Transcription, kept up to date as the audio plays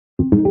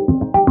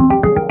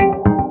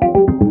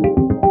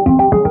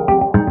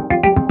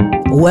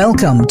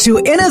Welcome to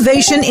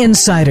Innovation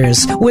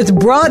Insiders with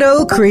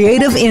Brado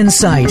Creative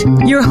Insight.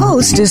 Your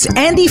host is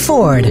Andy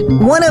Ford,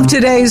 one of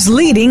today's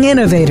leading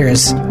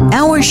innovators.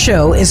 Our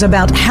show is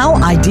about how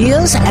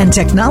ideas and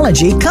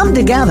technology come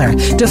together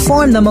to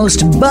form the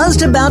most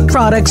buzzed about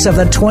products of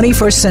the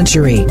 21st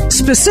century.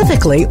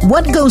 Specifically,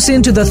 what goes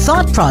into the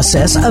thought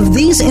process of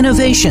these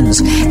innovations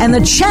and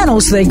the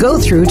channels they go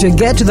through to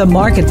get to the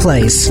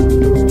marketplace.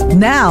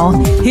 Now,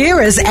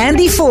 here is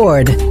Andy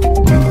Ford.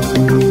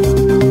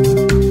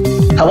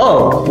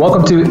 Hello,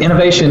 welcome to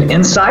Innovation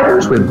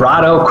Insiders with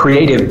Brado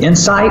Creative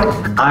Insight.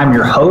 I'm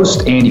your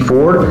host, Andy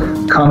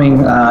Ford,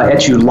 coming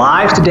at you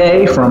live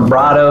today from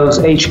Brado's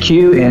HQ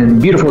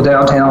in beautiful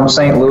downtown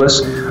St.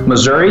 Louis,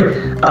 Missouri.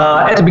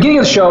 At the beginning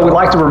of the show, we'd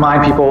like to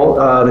remind people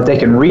that they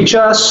can reach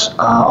us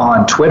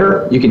on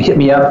Twitter. You can hit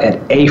me up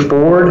at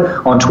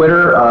aford on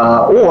Twitter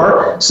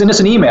or send us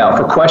an email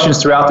for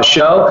questions throughout the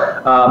show.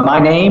 My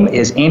name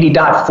is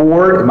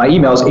Andy.Ford. My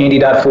email is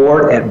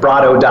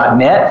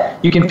Andy.Ford@brado.net.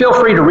 You can feel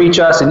free to reach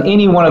us in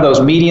any one of those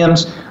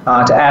mediums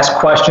to ask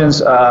questions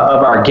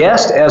of our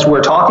guest as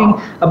we're talking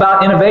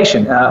about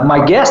innovation.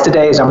 My guest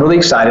today is, I'm really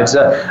excited, is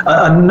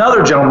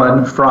another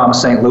gentleman from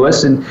St.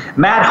 Louis, and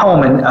Matt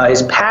Homann.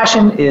 His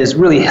passion is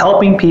really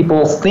helping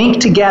people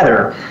think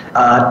together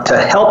to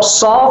help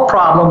solve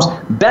problems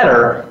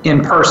better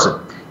in person.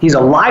 He's a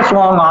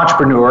lifelong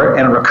entrepreneur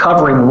and a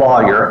recovering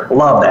lawyer.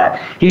 Love that.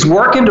 He's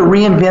working to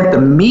reinvent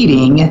the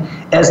meeting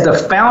as the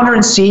founder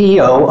and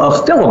CEO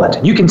of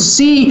Filament. You can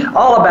see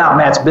all about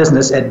Matt's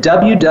business at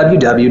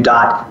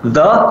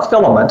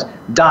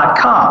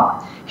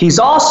www.thefilament.com. He's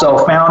also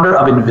founder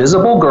of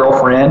Invisible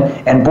Girlfriend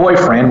and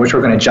Boyfriend, which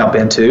we're going to jump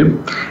into,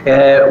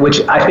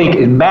 which I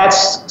think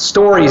Matt's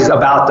stories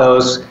about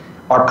those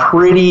are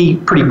pretty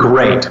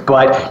great.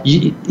 But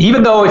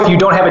even though if you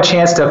don't have a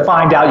chance to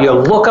find out, you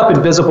look up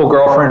Invisible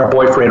Girlfriend or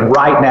Boyfriend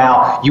right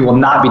now, you will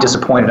not be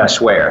disappointed, I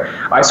swear.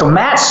 All right, so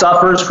Matt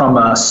suffers from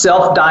a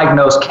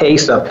self-diagnosed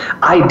case of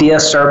idea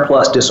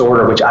surplus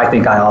disorder, which I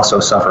think I also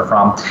suffer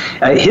from.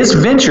 His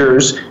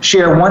ventures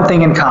share one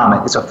thing in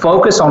common. It's a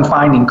focus on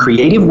finding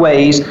creative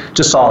ways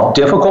to solve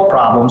difficult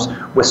problems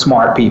with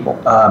smart people.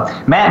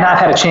 Matt and I have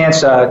had a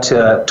chance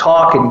to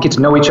talk and get to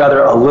know each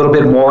other a little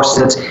bit more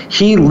since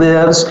he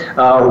lives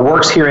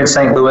works here in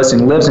St. Louis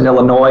and lives in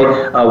Illinois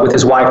with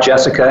his wife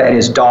Jessica and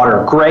his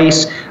daughter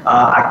Grace.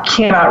 I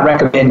cannot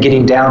recommend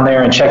getting down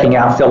there and checking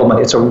out Filament.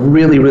 It's a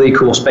really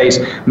cool space.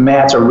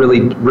 Matt's a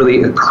really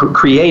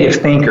creative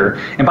thinker.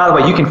 And by the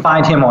way, you can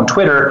find him on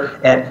Twitter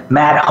at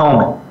Matt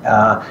Homann.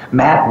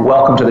 Matt,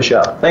 welcome to the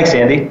show. Thanks,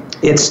 Andy.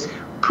 It's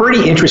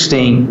pretty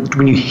interesting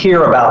when you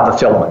hear about the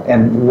Filament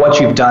and what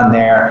you've done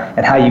there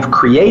and how you've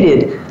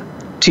created,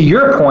 to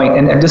your point,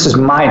 and this is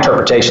my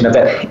interpretation of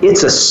that,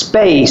 it's a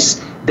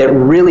space that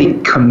really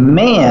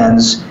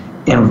commands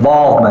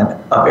involvement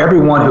of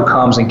everyone who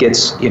comes and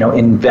gets,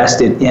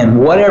 invested in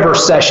whatever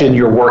session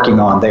you're working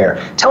on there.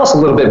 Tell us a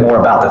little bit more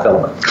about the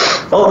Filament.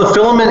 Well, the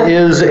Filament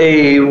is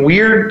a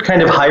weird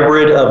kind of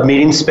hybrid of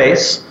meeting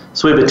space.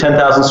 So we have a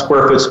 10,000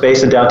 square foot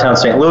space in downtown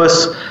St.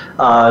 Louis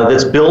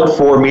that's built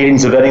for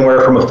meetings of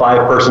anywhere from a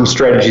 5-person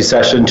strategy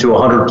session to a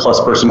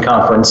 100+ person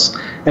conference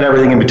and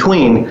everything in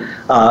between.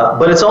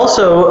 But it's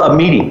also a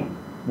meeting.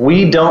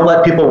 We don't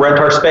let people rent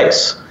our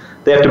space.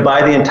 They have to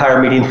buy the entire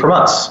meeting from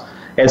us.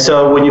 And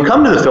so when you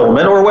come to the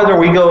Filament, or whether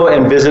we go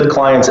and visit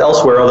clients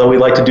elsewhere, although we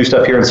like to do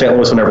stuff here in St.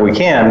 Louis whenever we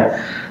can,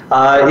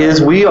 is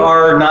we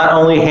are not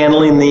only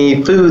handling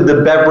the food,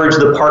 the beverage,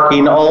 the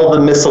parking, all the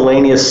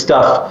miscellaneous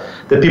stuff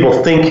that people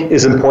think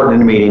is important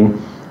in a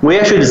meeting. We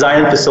actually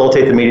design and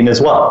facilitate the meeting as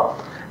well.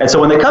 And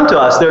so when they come to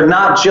us, they're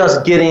not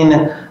just getting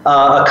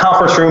a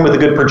conference room with a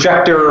good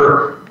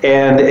projector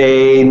and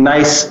a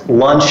nice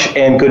lunch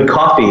and good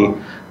coffee.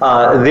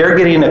 They're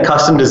getting a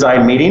custom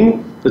designed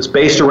meeting that's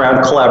based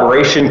around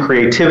collaboration,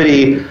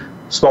 creativity,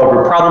 small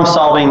group problem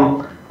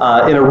solving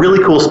in a really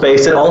cool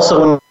space that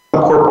also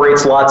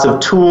incorporates lots of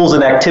tools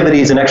and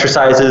activities and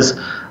exercises.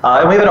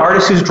 And we have an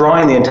artist who's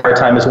drawing the entire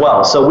time as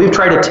well. So we've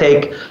tried to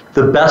take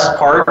the best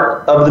part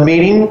of the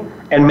meeting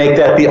and make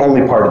that the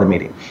only part of the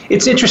meeting.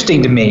 It's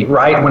interesting to me,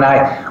 right?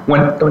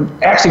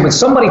 When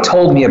somebody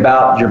told me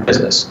about your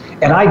business,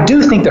 and I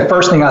do think the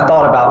first thing I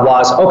thought about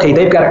was, okay,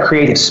 they've got a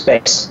creative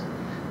space.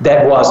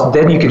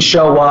 Then you can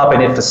show up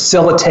and it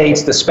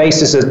facilitates, the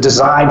space is a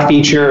design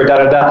feature,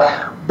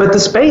 But the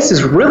space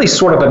is really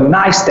sort of a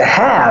nice to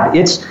have.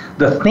 It's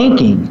the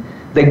thinking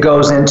that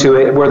goes into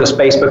it where the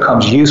space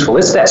becomes useful.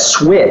 It's that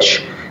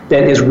switch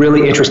that is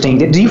really interesting.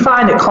 Do you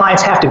find that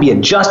clients have to be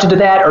adjusted to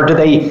that, or do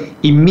they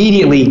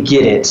immediately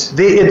get it?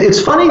 It's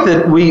funny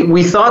that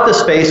we thought the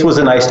space was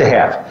a nice to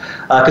have,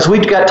 because we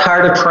got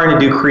tired of trying to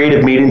do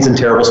creative meetings in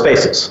terrible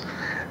spaces.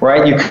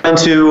 Right? You come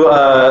into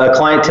a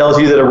client tells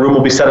you that a room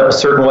will be set up a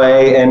certain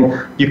way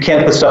and you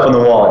can't put stuff on the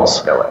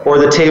walls, or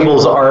the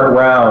tables aren't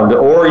round,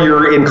 or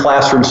you're in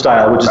classroom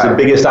style, which is the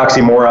biggest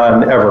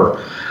oxymoron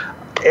ever.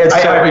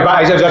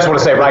 I just want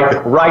to say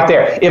right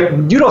there, if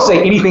you don't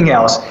say anything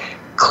else,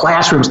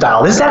 classroom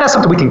style. Is that not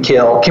something we can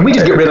kill? Can we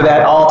just get rid of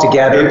that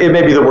altogether? It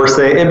may be the worst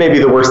thing. It may be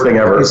the worst thing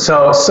ever.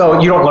 So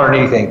you don't learn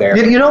anything there.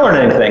 You don't learn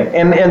anything.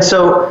 And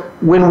so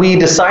when we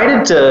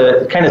decided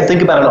to kind of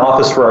think about an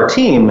office for our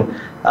team,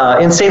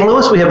 in St.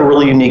 Louis, we have a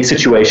really unique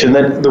situation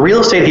that the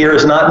real estate here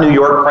is not New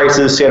York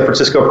prices, San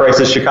Francisco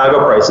prices,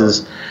 Chicago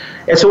prices.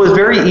 And so it was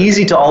very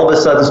easy to all of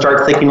a sudden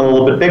start thinking a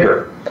little bit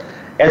bigger.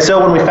 And so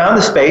when we found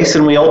the space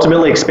and we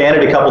ultimately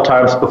expanded a couple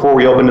times before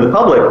we opened to the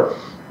public,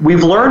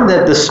 we've learned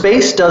that the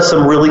space does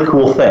some really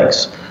cool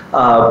things.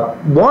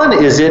 One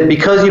is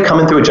because you come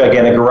in through a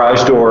gigantic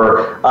garage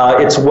door,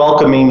 it's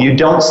welcoming. You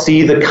don't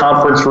see the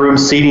conference room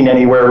seating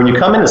anywhere. When you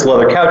come in, it's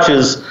leather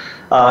couches,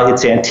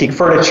 it's antique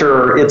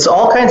furniture, it's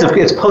all kinds of,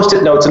 it's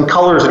Post-it notes and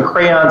colors and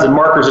crayons and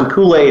markers and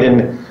Kool-Aid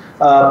and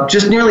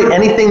just nearly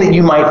anything that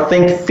you might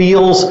think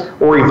feels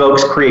or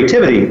evokes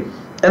creativity.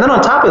 And then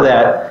on top of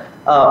that,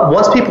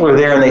 once people are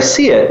there and they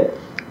see it,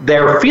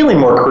 they're feeling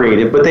more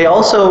creative, but they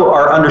also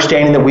are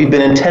understanding that we've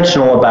been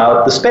intentional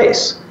about the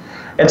space.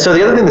 And so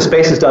the other thing the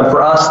space has done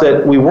for us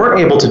that we weren't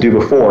able to do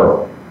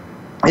before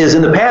is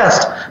in the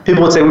past,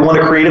 people would say, we want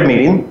a creative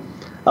meeting,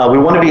 we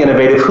want to be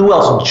innovative. Who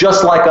else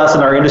just like us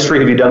in our industry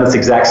have you done this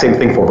exact same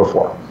thing for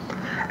before?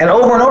 And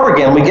over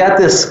again, we got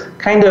this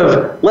kind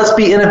of, let's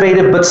be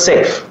innovative but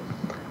safe.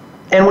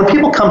 And when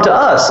people come to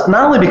us,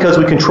 not only because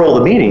we control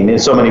the meeting in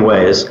so many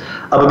ways,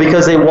 but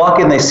because they walk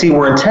in, they see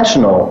we're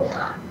intentional,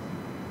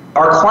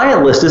 our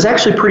client list is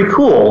actually pretty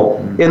cool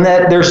in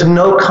that there's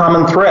no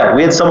common thread.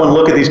 We had someone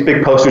look at these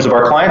big posters of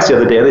our clients the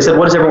other day, and they said,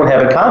 what does everyone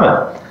have in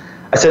common?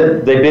 I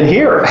said, they've been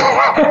here.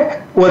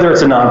 Whether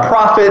it's a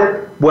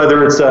nonprofit,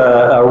 whether it's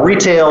a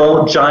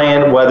retail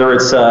giant, whether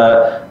it's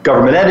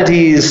government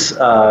entities,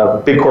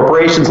 big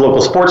corporations,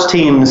 local sports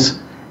teams,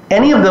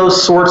 any of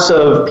those sorts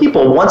of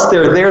people, once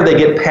they're there, they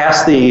get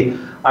past the,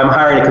 I'm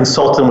hiring a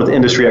consultant with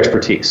industry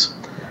expertise.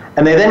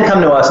 And they then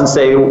come to us and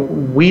say,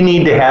 we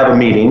need to have a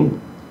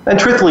meeting. And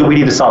truthfully, we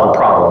need to solve a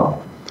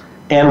problem.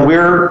 And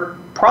we're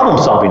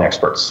problem-solving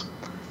experts.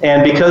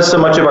 And because so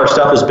much of our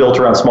stuff is built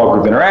around small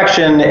group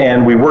interaction,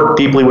 and we work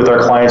deeply with our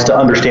clients to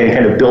understand and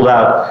kind of build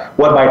out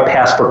what might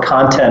pass for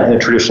content in a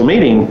traditional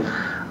meeting,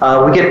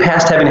 we get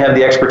past having to have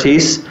the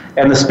expertise,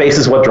 and the space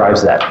is what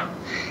drives that.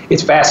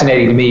 It's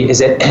fascinating to me is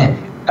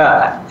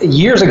that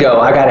years ago,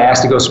 I got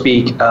asked to go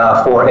speak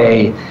for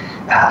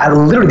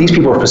literally these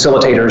people are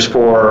facilitators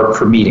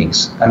for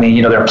meetings. I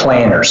mean, they're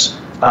planners.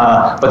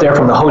 But they're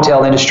from the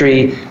hotel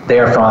industry,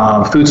 they're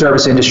from food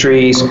service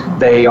industries,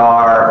 they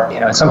are,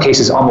 in some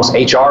cases, almost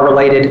HR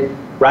related,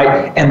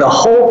 right? And the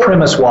whole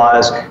premise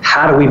was,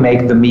 how do we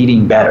make the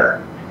meeting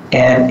better?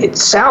 And it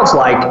sounds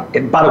like,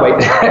 and by the way,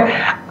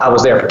 I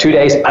was there for 2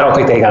 days, I don't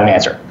think they got an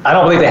answer. I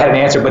don't believe they had an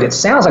answer, but it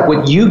sounds like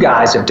what you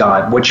guys have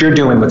done, what you're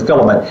doing with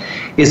Filament,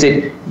 is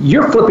that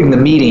you're flipping the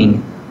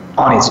meeting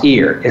on its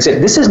ear. Is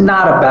that this is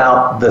not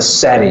about the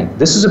setting.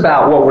 This is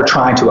about what we're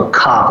trying to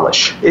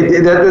accomplish.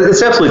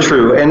 It's absolutely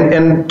true.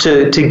 And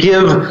to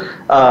give,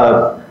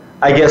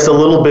 I guess, a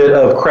little bit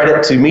of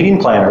credit to meeting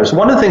planners,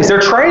 one of the things, they're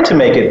trying to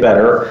make it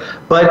better,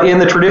 but in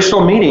the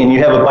traditional meeting,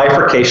 you have a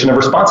bifurcation of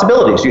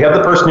responsibilities. You have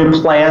the person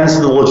who plans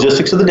the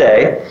logistics of the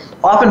day,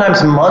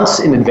 oftentimes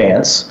months in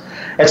advance,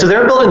 and so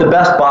they're building the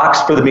best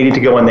box for the meeting to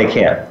go when they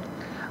can.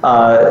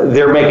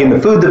 They're making the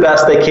food the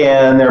best they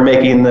can, they're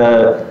making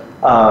the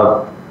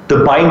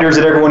binders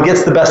that everyone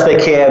gets the best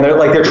they can.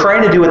 They're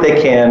trying to do what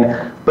they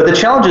can, but the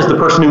challenge is the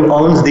person who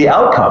owns the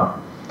outcome,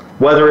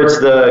 whether it's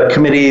the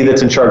committee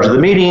that's in charge of the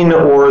meeting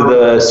or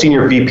the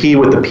senior VP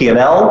with the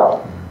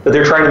P&L that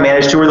they're trying to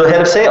manage to, or the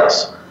head of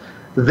sales.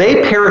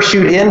 They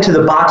parachute into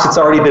the box that's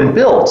already been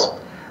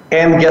built,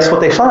 and guess what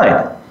they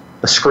find?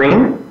 A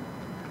screen,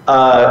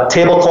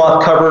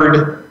 tablecloth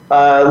covered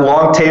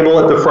long table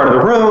at the front of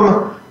the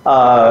room,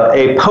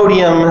 a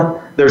podium.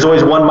 There's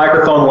always one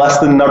microphone less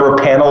than the number of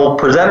panel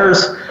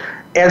presenters.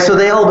 And so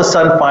they all of a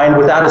sudden find,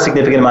 without a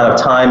significant amount of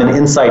time and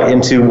insight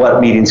into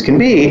what meetings can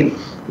be,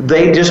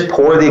 they just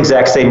pour the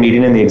exact same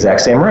meeting in the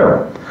exact same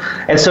room.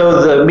 And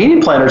so the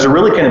meeting planners are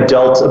really kind of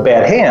dealt a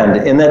bad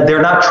hand in that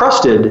they're not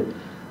trusted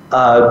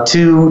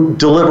to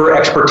deliver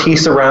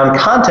expertise around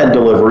content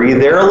delivery.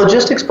 They're a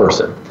logistics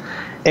person.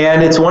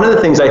 And it's one of the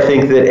things I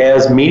think that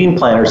as meeting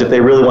planners, if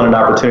they really want an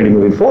opportunity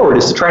moving forward,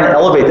 is to try and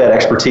elevate that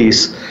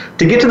expertise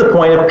to get to the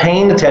point of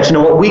paying attention to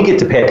what we get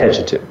to pay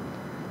attention to,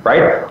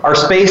 right? Our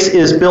space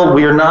is built,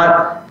 we are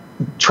not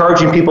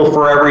charging people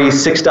for every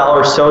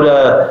 $6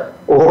 soda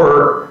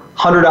or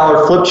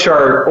 $100 flip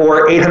chart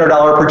or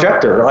 $800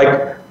 projector.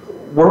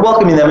 We're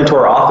welcoming them into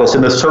our office,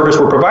 and the service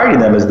we're providing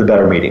them is the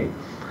better meeting.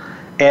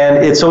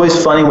 And it's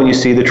always funny when you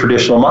see the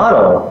traditional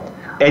model,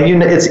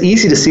 and it's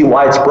easy to see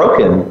why it's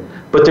broken,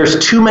 but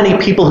there's too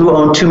many people who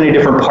own too many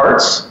different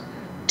parts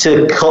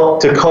to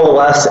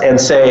coalesce and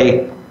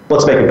say,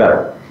 let's make it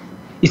better.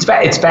 It's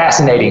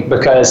fascinating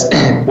because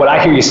what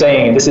I hear you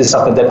saying, and this is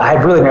something that I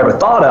had really never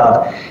thought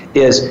of,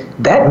 is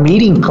that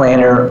meeting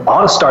planner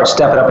ought to start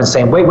stepping up and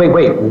saying, wait,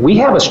 we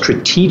have a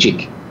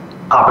strategic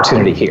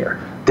opportunity here.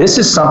 this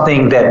is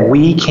something that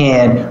we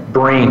can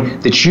bring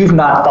that you've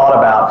not thought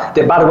about.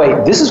 That, by the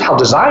way, this is how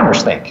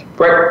designers think.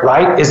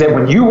 Right? Is that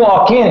when you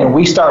walk in and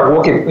we start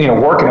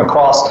working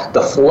across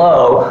the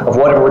flow of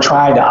whatever we're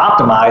trying to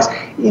optimize,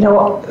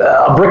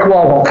 a brick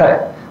wall won't cut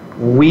it.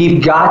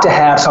 We've got to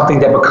have something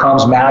that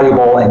becomes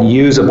malleable and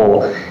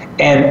usable,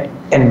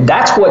 and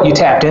that's what you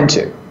tapped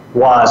into.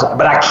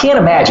 But I can't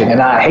imagine,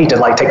 and I hate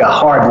to take a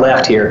hard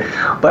left here,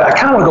 but I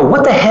kind of want to go,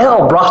 what the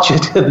hell brought you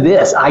to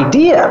this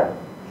idea?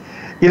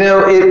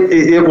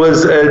 It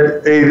was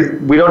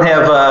we don't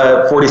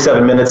have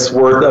 47 minutes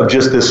worth of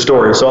just this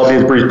story, so I'll be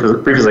as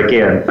brief as I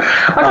can.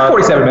 I got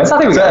 47 minutes.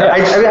 I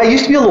think I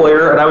used to be a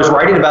lawyer, and I was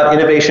writing about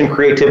innovation,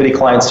 creativity,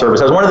 client service.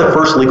 I was one of the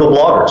first legal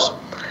bloggers.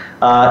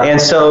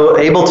 And so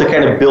able to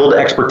kind of build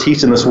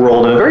expertise in this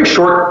world in a very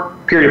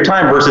short period of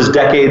time versus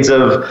decades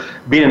of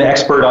being an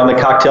expert on the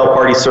cocktail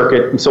party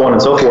circuit and so on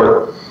and so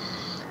forth.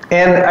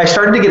 And I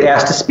started to get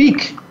asked to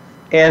speak.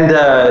 And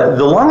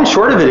the long and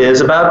short of it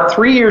is about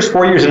 4 years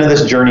into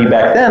this journey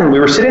back then, we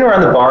were sitting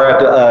around the bar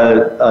at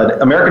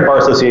an American Bar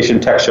Association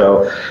tech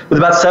show with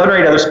about 7 or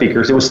 8 other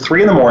speakers. It was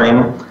 3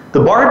 a.m. The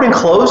bar had been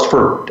closed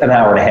for an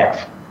hour and a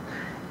half.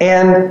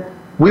 And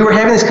we were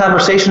having this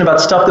conversation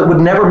about stuff that would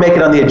never make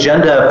it on the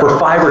agenda for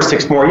 5 or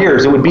 6 more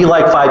years. It would be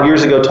like 5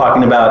 years ago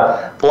talking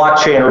about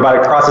blockchain,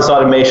 robotic process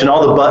automation,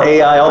 all the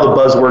AI, all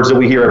the buzzwords that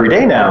we hear every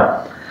day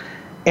now.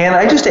 And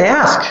I just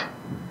ask,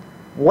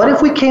 what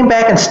if we came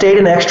back and stayed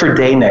an extra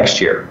day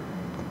next year?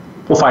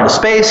 We'll find a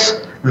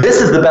space.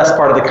 This is the best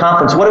part of the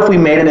conference. What if we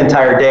made an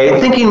entire day,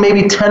 thinking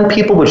maybe 10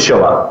 people would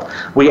show up?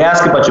 We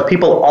asked a bunch of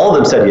people. All of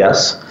them said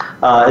yes.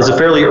 As a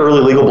fairly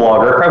early legal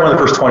blogger, probably one of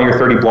the first 20 or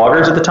 30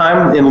 bloggers at the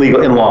time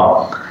in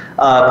law,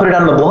 put it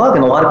on the blog,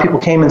 and a lot of people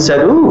came and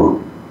said,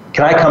 ooh,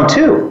 can I come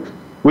too?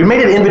 We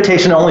made it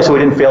invitation only so we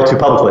didn't fail too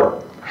publicly.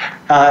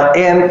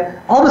 And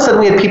all of a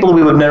sudden we had people that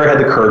we would have never had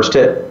the courage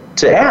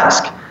to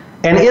ask.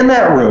 And in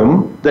that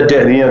room, the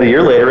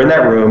year later, in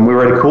that room, we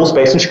were at a cool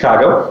space in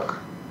Chicago,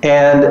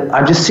 and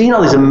I'm just seeing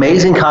all these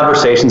amazing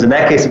conversations, in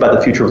that case about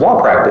the future of law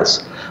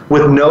practice,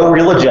 with no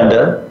real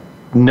agenda,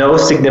 no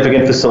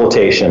significant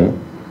facilitation,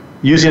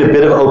 using a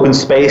bit of open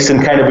space, and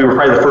we were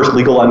probably the first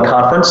legal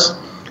unconference.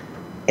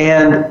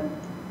 And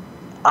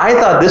I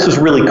thought this was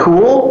really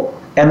cool,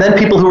 and then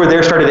people who were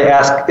there started to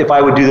ask if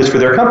I would do this for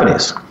their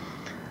companies. I'm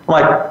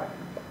like,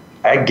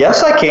 I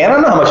guess I can. I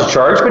don't know how much to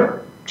charge,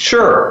 but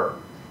sure.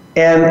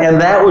 And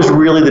that was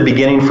really the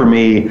beginning for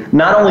me,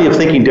 not only of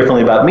thinking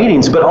differently about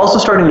meetings, but also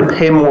starting to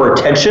pay more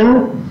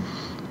attention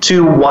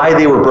to why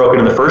they were broken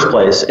in the first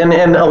place. And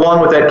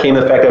along with that came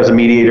the fact I was a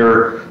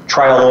mediator,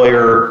 trial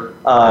lawyer,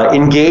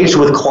 engaged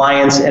with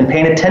clients and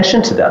paying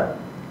attention to them,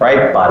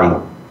 right?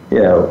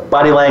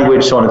 Body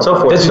language, so on and so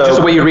forth. This is just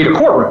the way you read a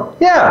courtroom.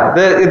 Yeah,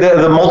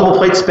 the multiple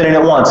plates spinning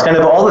at once, kind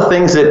of all the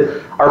things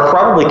that are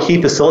probably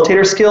key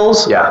facilitator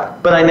skills. Yeah.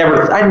 But I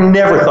never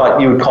thought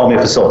you would call me a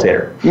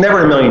facilitator. Never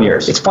in a million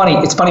years. It's funny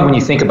when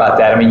you think about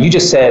that. I mean,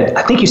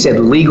 I think you said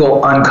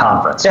legal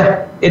unconference.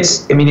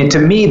 Yeah. To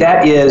me,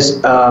 that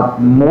is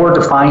more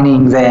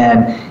defining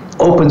than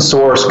open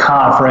source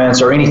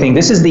conference or anything.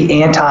 This is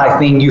the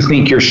anti-thing you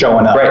think you're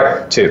showing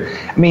up to.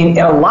 I mean,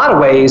 in a lot of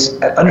ways,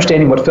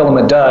 understanding what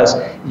Filament does,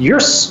 you're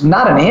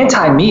not an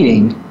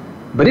anti-meeting,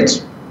 but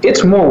it's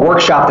more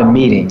workshop than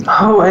meeting.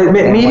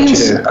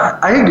 Meetings,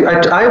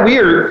 we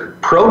are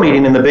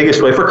pro-meeting in the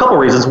biggest way for a couple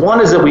of reasons.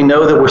 One is that we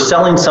know that we're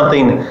selling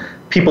something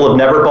people have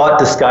never bought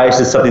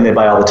disguised as something they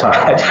buy all the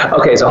time.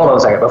 Okay, so hold on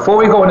a second. Before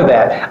we go into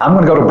that, I'm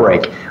going to go to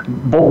break.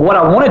 But what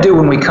I want to do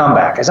when we come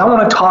back is I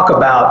want to talk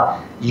about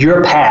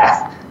your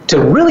path to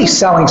really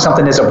selling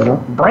something as a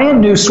brand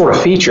new sort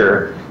of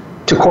feature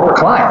to corporate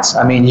clients.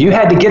 I mean, you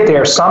had to get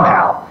there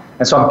somehow.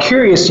 And so I'm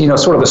curious,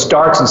 sort of the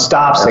starts and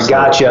stops that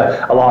got you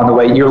along the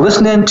way. You're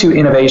listening to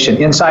Innovation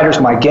Insiders.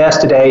 My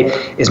guest today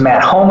is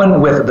Matt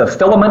Homann with The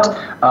Filament.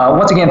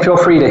 Once again, feel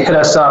free to hit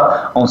us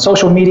up on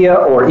social media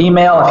or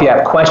email if you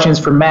have questions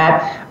for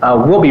Matt.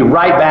 We'll be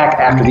right back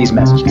after these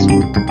messages.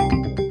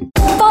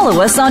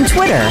 Follow us on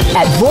Twitter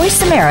at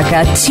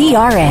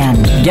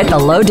VoiceAmericaTRN. Get the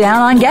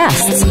lowdown on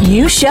guests,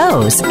 new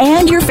shows,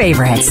 and your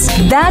favorites.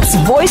 That's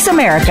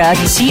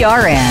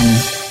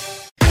VoiceAmericaTRN.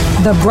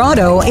 The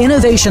Brado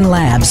Innovation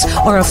Labs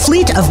are a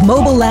fleet of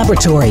mobile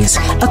laboratories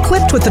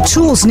equipped with the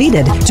tools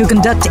needed to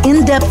conduct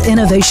in-depth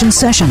innovation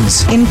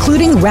sessions,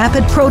 including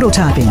rapid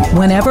prototyping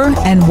whenever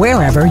and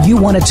wherever you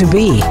want it to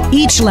be.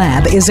 Each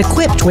lab is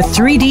equipped with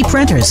 3D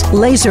printers,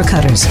 laser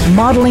cutters,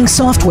 modeling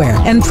software,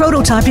 and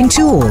prototyping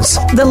tools.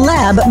 The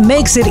lab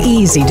makes it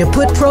easy to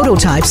put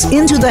prototypes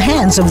into the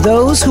hands of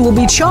those who will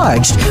be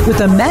charged with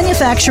the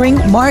manufacturing,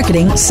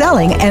 marketing,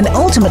 selling, and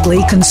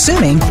ultimately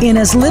consuming in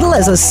as little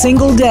as a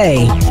single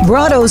day.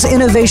 Brado's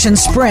Innovation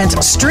Sprint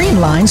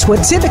streamlines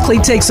what typically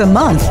takes a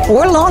month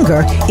or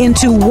longer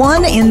into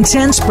one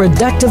intense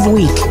productive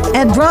week.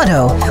 At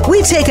Brado,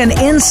 we take an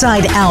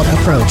inside-out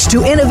approach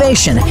to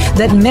innovation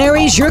that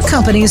marries your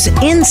company's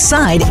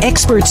inside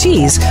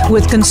expertise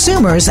with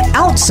consumers'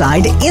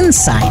 outside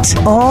insight,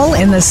 all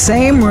in the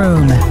same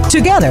room.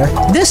 Together,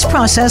 this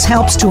process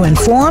helps to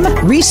inform,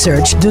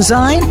 research,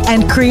 design,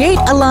 and create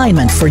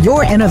alignment for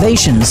your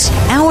innovations.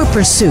 Our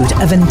pursuit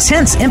of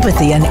intense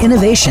empathy and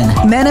innovation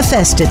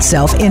manifests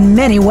itself in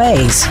many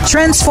ways,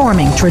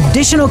 transforming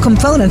traditional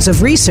components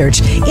of research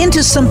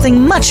into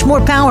something much more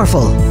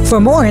powerful.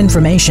 For more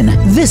information,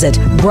 visit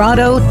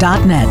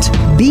brado.net,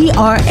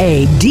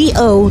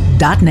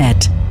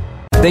 brado.net.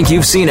 Think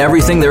you've seen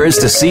everything there is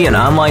to see in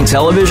online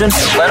television?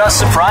 Let us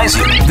surprise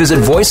you. Visit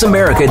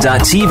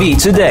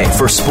voiceamerica.tv today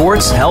for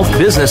sports, health,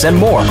 business, and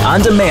more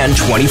on demand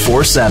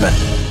 24/7.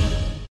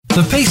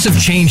 The pace of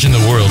change in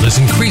the world is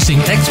increasing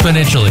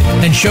exponentially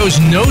and shows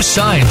no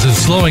signs of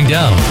slowing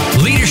down.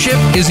 Leadership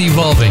is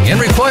evolving and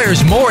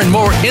requires more and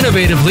more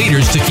innovative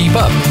leaders to keep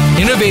up.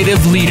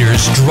 Innovative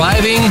Leaders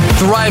Driving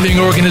Thriving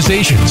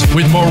Organizations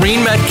with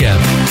Maureen Metcalf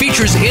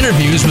features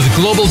interviews with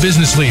global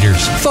business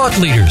leaders, thought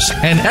leaders,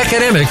 and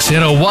academics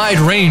in a wide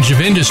range of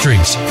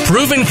industries.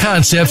 Proven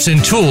concepts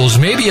and tools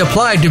may be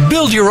applied to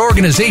build your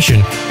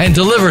organization and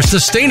deliver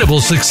sustainable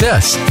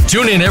success.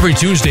 Tune in every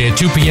Tuesday at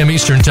 2 p.m.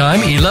 Eastern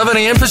Time, 11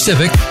 a.m. Pacific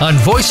on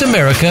Voice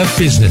America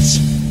Business.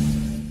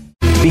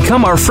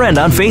 Become our friend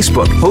on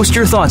Facebook. Post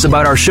your thoughts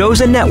about our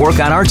shows and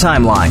network on our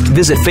timeline.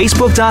 Visit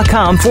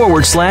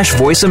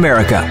facebook.com/Voice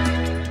America.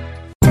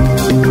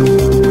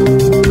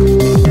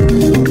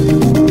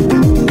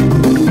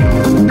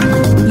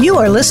 You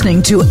are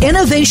listening to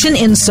Innovation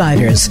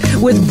Insiders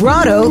with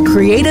Brado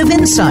Creative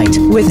Insight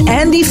with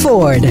Andy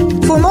Ford.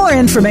 For more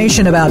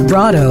information about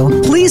Brado,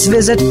 please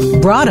visit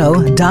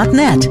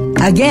brado.net.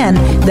 Again,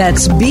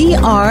 that's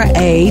brado.net.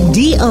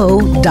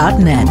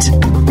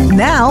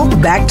 Now,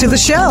 back to the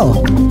show.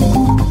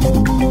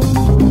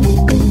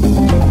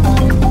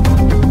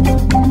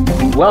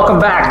 Welcome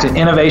back to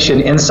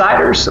Innovation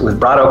Insiders with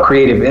Brado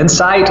Creative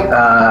Insight.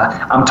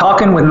 I'm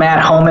talking with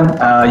Matt Homann.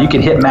 You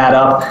can hit Matt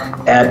up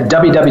at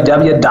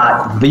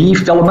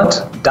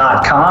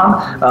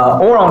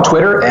www.thefilament.com or on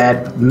Twitter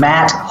at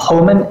Matt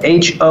Homann,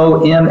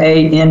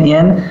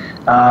 Homann.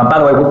 By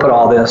the way, we'll put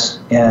all this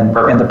in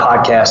the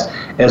podcast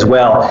as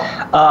well.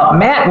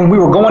 Matt, when we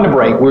were going to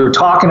break, we were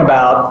talking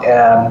about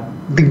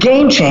the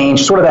game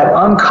change, sort of that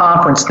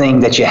unconference thing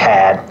that you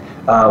had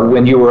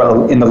when you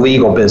were in the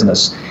legal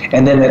business.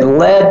 And then it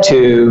led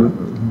to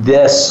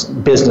this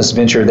business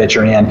venture that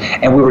you're in.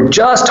 And we were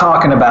just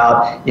talking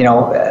about,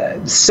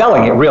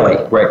 selling it really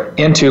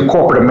into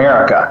corporate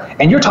America.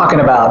 And you're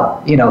talking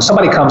about,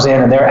 somebody comes in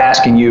and they're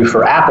asking you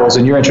for apples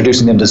and you're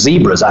introducing them to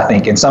zebras, I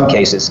think, in some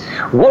cases.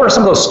 What are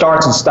some of those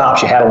starts and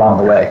stops you had along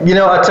the way?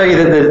 I'll tell you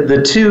that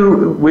the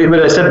two,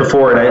 what I said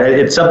before, and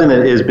it's something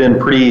that has been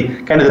pretty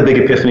kind of the big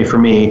epiphany for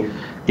me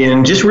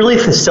in just really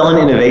the selling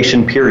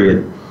innovation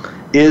period,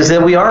 is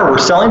that we're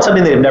selling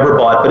something they've never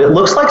bought, but it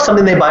looks like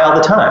something they buy all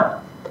the time.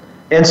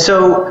 And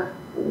so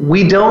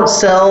we don't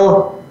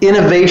sell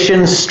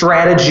innovation,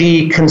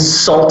 strategy,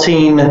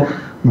 consulting,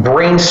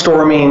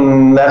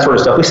 brainstorming, that sort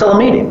of stuff. We sell a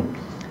meeting.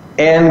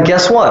 And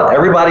guess what?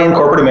 Everybody in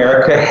corporate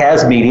America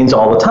has meetings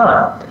all the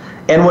time.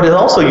 And what is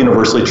also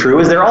universally true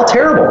is they're all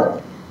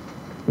terrible.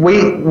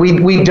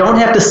 We don't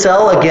have to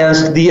sell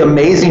against the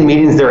amazing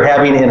meetings they're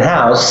having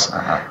in-house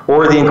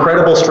or the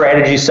incredible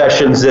strategy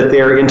sessions that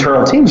their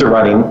internal teams are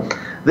running.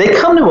 They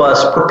come to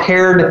us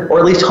prepared, or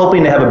at least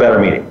hoping to have a better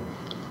meeting.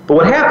 But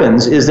what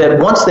happens is that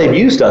once they've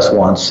used us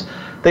once,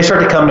 they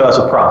start to come to us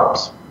with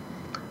problems.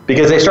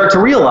 Because they start to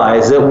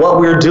realize that what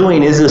we're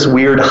doing is this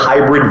weird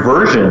hybrid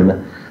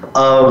version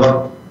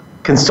of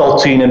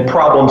consulting and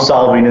problem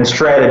solving and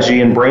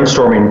strategy and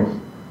brainstorming.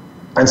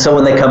 And so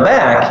when they come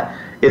back,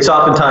 it's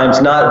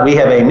oftentimes not we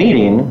have a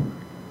meeting,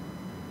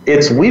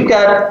 it's we've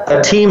got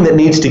a team that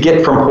needs to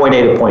get from point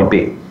A to point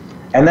B.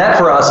 And that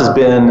for us has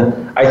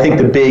been, I think,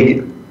 the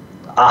big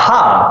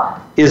aha,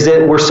 is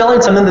that we're selling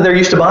something that they're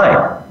used to buying.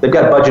 They've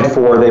got budget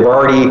for, they've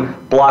already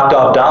blocked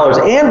off dollars,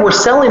 and we're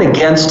selling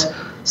against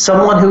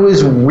someone who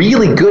is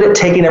really good at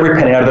taking every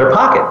penny out of their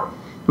pocket.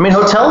 I mean,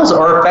 hotels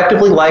are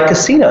effectively like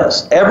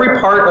casinos. Every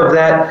part of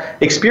that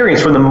experience,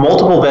 from the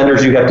multiple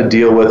vendors you have to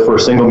deal with for a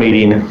single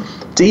meeting,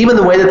 to even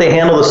the way that they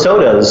handle the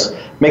sodas,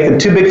 make them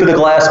too big for the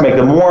glass, make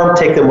them warm,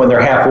 take them when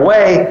they're half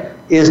away,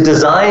 is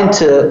designed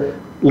to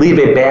leave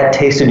a bad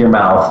taste in your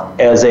mouth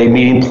as a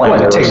meeting planner.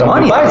 Well, it takes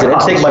money out of your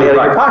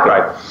pocket.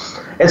 Right.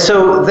 And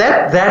so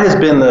that has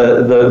been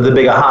the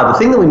big aha. The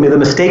thing that the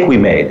mistake we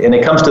made, and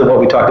it comes to what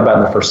we talked about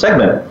in the first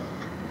segment,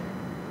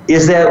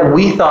 is that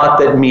we thought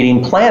that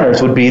meeting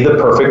planners would be the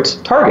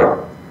perfect target.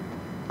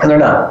 And they're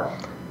not.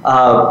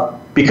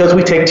 Because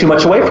we take too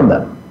much away from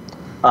them.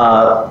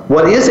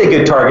 What is a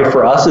good target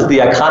for us is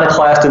the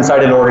iconoclast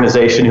inside an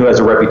organization who has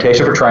a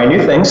reputation for trying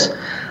new things,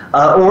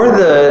 or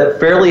the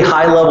fairly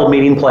high-level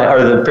meeting plan,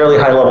 or the fairly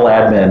high-level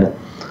admin,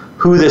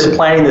 who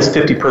planning this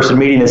 50-person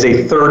meeting is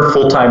a third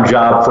full-time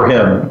job for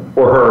him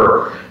or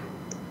her,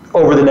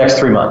 over the next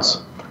 3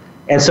 months.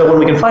 And so when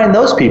we can find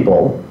those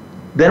people,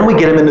 then we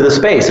get them into the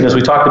space. And as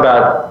we talked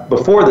about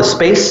before, the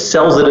space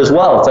sells it as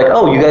well. It's like,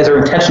 oh, you guys are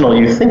intentional,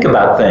 you think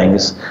about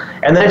things.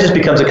 And then it just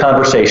becomes a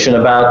conversation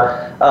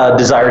about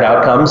desired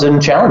outcomes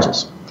and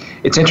challenges.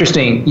 It's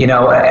interesting,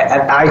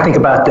 I think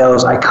about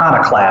those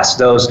iconoclasts,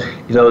 those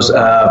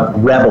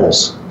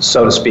rebels,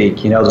 so to speak,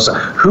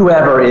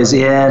 whoever is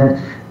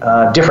in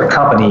different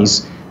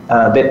companies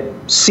that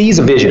sees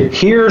a vision,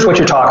 hears what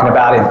you're talking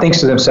about, and thinks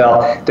to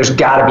themselves, there's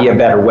got to be a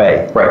better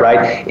way,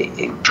 right?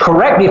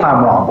 Correct me if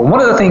I'm wrong, but one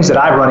of the things that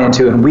I've run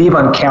into and we've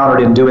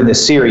encountered in doing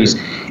this series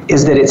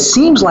is that it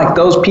seems like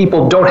those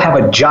people don't have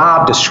a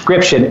job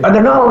description, or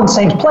they're not all in the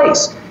same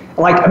place.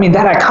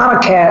 That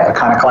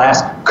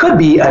iconoclast could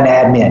be an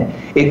admin.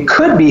 It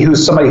could be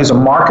somebody who's a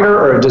marketer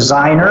or a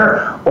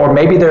designer, or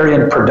maybe they're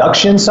in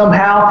production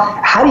somehow.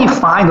 How do you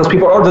find those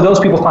people, or do those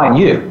people find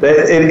you?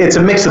 It's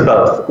a mix of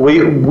both.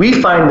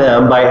 We find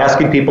them by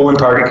asking people in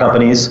target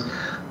companies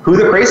who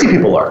the crazy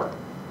people are,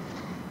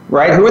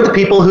 right? Who are the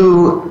people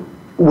who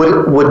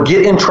would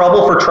get in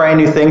trouble for trying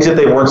new things if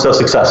they weren't so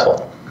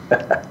successful?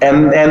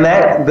 and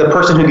that the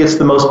person who gets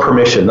the most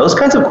permission. Those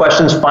kinds of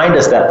questions find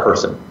us that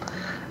person.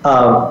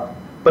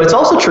 But it's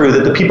also true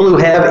that the people who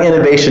have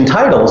innovation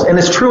titles, and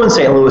it's true in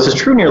St. Louis, it's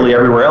true nearly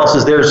everywhere else,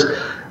 is there's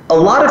a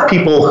lot of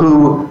people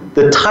who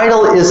the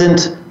title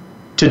isn't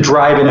to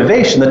drive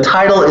innovation. The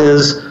title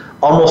is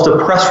almost a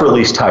press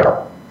release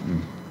title,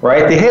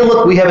 right? Hey,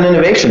 look, we have an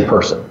innovation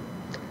person.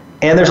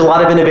 And there's a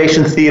lot of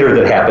innovation theater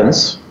that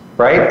happens,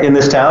 right, in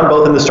this town,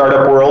 both in the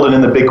startup world and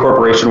in the big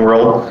corporation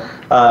world.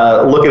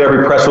 Look at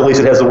every press release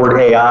that has the word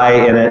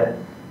AI in it,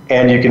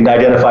 and you can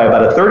identify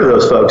about a third of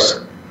those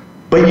folks.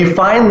 But you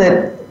find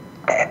that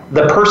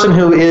the person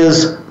who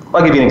is,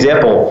 I'll give you an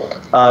example.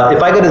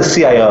 If I go to the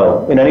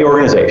CIO in any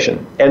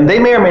organization, and they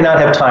may or may not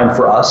have time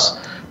for us,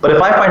 but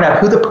if I find out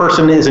who the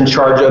person is in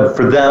charge of,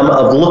 for them,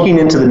 of looking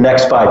into the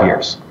next 5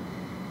 years,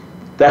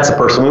 that's the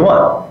person we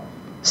want.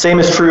 Same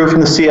is true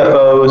from the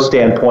CFO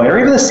standpoint, or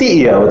even the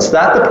CEO. It's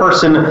not the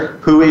person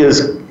who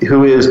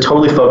is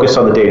totally focused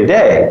on the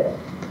day-to-day.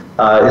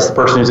 It's the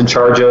person who's in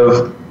charge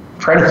of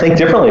trying to think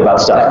differently about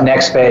stuff. That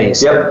next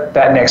phase. Yep.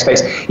 That next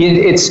phase.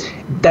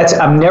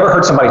 I've never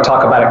heard somebody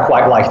talk about it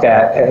quite like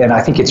that, and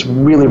I think it's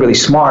really, really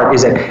smart,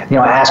 is that,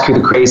 ask who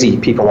the crazy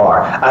people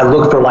are. I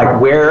look for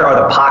where are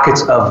the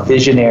pockets of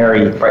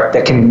visionary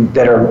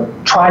that are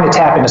trying to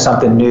tap into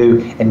something new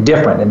and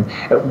different.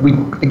 And we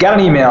got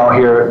an email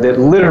here that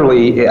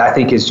literally, I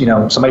think is,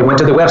 somebody went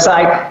to the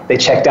website, they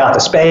checked out the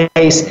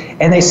space,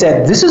 and they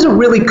said, this is a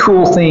really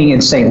cool thing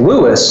in St.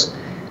 Louis.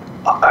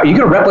 Are you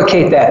going to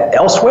replicate that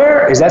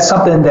elsewhere? Is that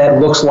something that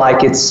looks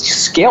like it's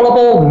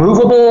scalable,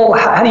 movable?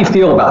 How do you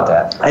feel about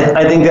that?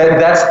 I think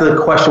that's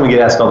the question we get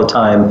asked all the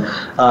time.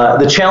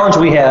 The challenge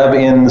we have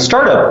in the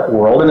startup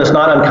world, and it's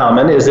not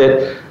uncommon, is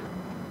that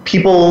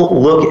people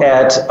look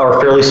at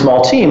our fairly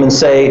small team and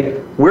say,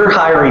 we're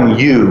hiring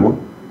you,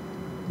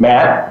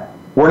 Matt.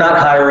 We're not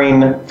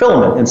hiring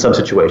Filament in some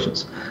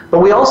situations.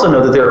 But we also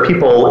know that there are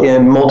people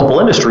in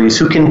multiple industries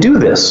who can do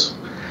this.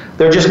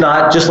 They're just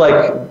not, just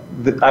like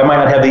I might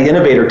not have the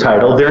innovator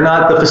title, they're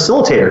not the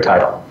facilitator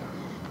title.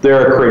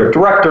 They're a creative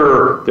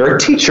director, they're a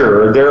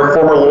teacher, they're a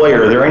former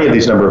lawyer, they're any of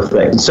these number of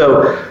things.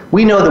 So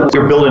we know that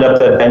we're building up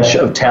that bench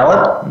of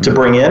talent to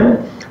bring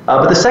in.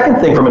 But the second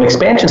thing from an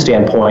expansion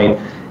standpoint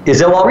is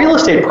that while real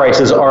estate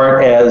prices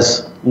aren't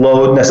as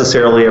low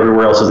necessarily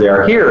everywhere else as they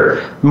are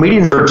here,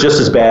 meetings are just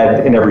as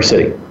bad in every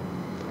city.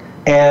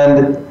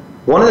 And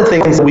one of the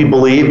things that we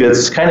believe,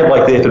 it's kind of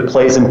like the if it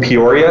plays in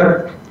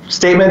Peoria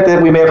statement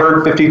that we may have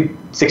heard 50,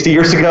 60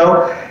 years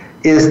ago,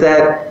 is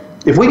that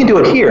if we can do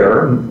it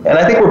here, and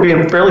I think we're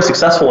being fairly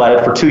successful at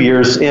it for 2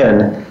 years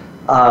in,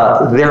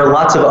 there are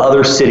lots of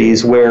other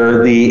cities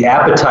where the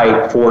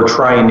appetite for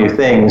trying new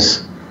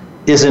things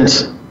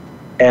isn't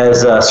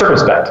as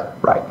circumspect.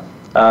 Right.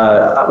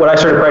 When I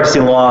started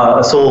practicing law,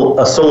 a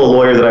solo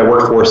lawyer that I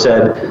worked for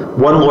said,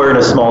 one lawyer in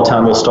a small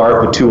town will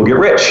starve, but two will get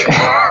rich.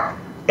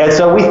 And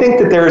so we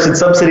think that in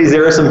some cities,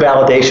 there is some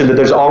validation that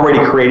there's already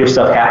creative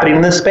stuff happening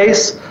in this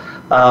space.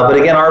 But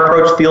again, our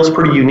approach feels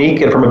pretty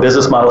unique, and from a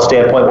business model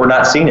standpoint, we're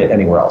not seeing it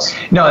anywhere else.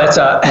 No,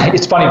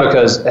 it's funny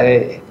because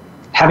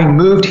having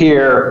moved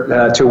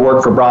here to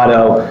work for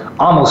Brado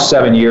almost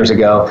 7 years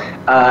ago,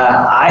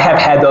 I have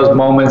had those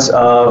moments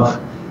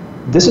of,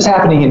 this is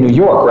happening in New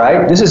York,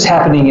 right? This is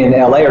happening in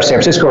LA or San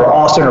Francisco or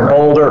Austin or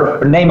Boulder,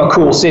 or name a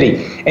cool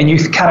city. And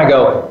you kind of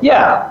go,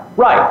 yeah,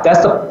 right,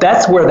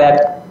 that's where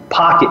that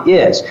pocket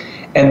is.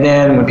 And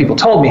then when people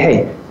told me,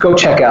 hey, go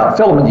check out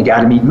Filament, you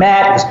got to meet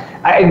Matt.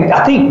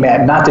 I think,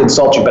 Matt, not to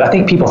insult you, but I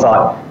think people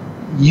thought,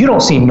 you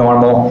don't seem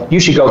normal, you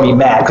should go meet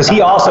Matt, because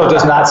he also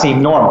does not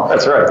seem normal.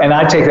 That's right. And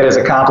I take that as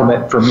a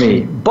compliment from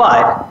me.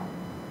 But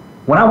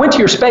when I went to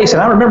your space,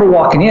 and I remember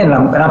walking in,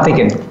 and I'm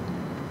thinking,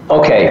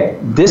 okay,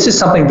 this is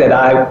something that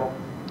I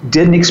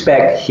didn't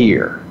expect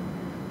here.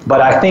 But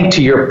I think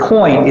to your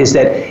point is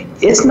that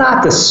it's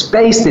not the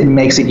space that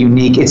makes it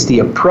unique, it's the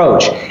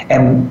approach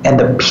and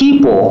the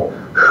people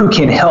who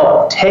can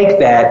help take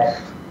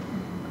that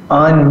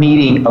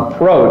unmeeting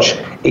approach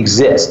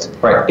exist.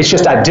 Right. It's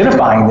just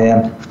identifying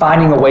them,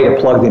 finding a way to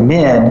plug them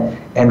in,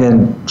 and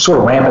then sort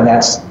of ramping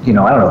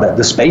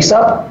the space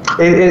up.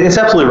 It's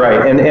absolutely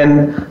right.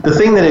 And the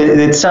thing that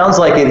it sounds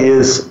like it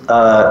is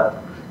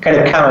kind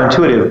of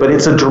counterintuitive, but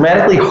it's a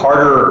dramatically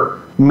harder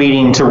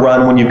meeting to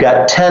run when you've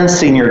got 10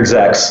 senior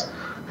execs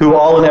who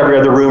all in every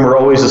other room are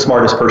always the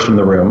smartest person in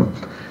the room.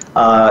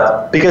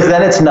 Because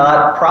then it's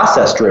not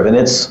process driven,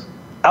 it's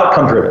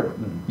outcome driven.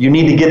 You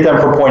need to get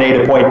them from point A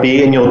to point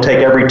B, and you'll take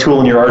every tool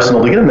in your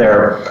arsenal to get them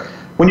there.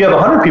 When you have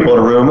 100 people in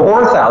a room,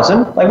 or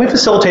 1,000, like we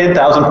facilitated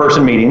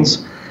 1,000-person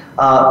meetings,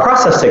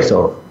 process takes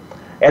over.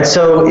 And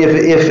so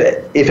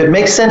if it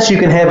makes sense, you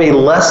can have a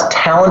less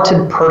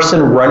talented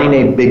person running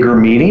a bigger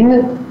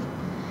meeting,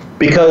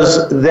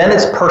 because then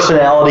it's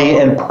personality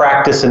and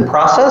practice and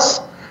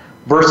process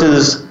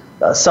versus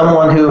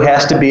someone who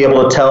has to be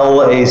able to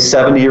tell a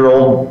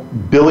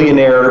 70-year-old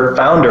billionaire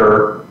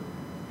founder,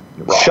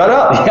 shut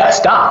up. Yeah,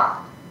 stop.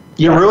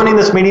 You're ruining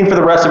this meeting for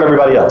the rest of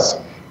everybody else.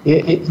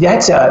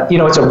 It's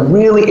a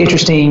really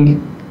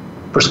interesting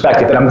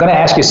perspective, and I'm going to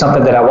ask you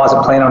something that I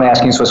wasn't planning on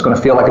asking, so it's going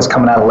to feel like it's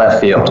coming out of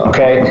left field,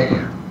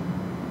 okay?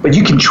 But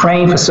you can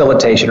train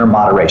facilitation or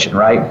moderation,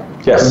 right?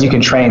 Yes. You can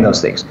train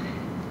those things.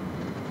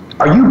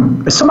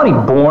 Is somebody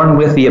born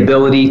with the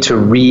ability to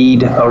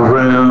read a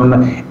room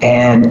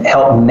and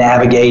help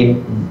navigate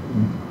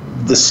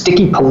the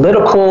sticky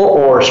political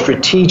or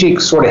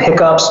strategic sort of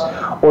hiccups,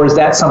 or is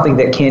that something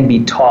that can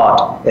be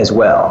taught as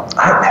well?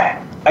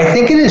 I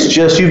think it is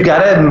just you've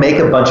got to make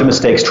a bunch of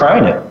mistakes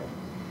trying it.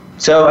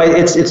 So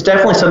it's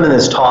definitely something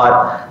that's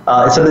taught.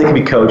 It's something that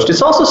can be coached.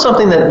 It's also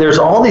something that there's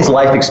all these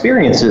life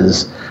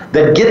experiences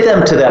that get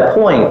them to that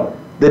point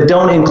that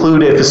don't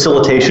include a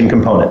facilitation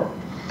component.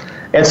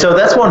 And so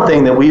that's one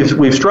thing that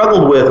we've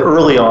struggled with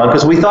early on,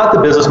 because we thought the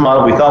business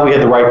model, we thought we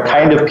had the right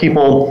kind of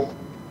people,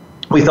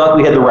 we thought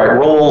we had the right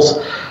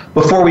roles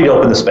before we'd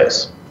open the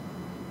space.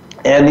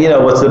 And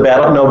what's the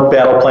battle? No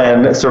battle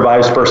plan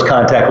survives first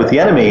contact with the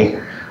enemy.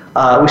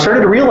 We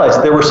started to realize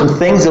that there were some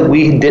things that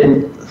we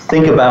didn't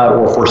think about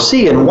or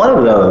foresee, and one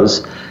of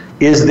those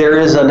is there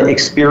is an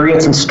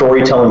experience and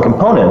storytelling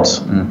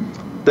component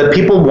that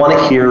people want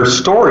to hear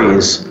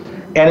stories,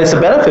 and it's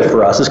a benefit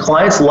for us as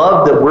clients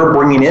love that we're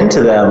bringing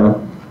into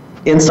them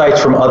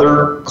insights from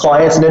other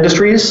clients and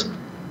industries,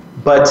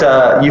 but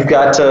you've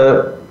got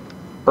to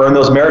earn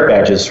those merit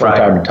badges from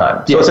time to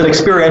time. So it's an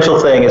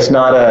experiential thing. It's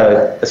not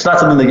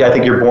something that I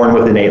think you're born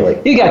with innately.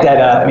 You got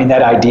that.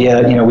 That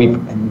idea.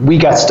 We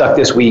got stuck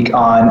this week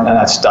on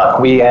not stuck.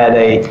 We had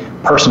a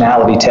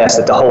personality test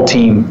that the whole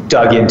team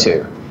dug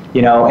into.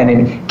 And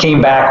then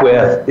came back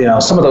with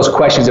some of those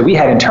questions that we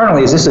had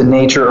internally. Is this a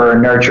nature or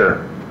a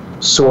nurture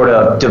sort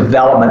of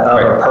development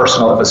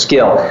of a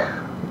skill?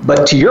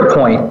 But to your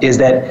point is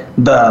that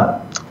the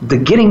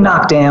getting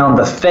knocked down,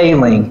 the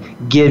failing,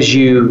 gives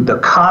you the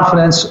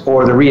confidence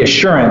or the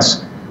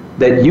reassurance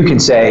that you can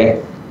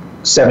say,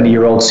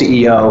 70-year-old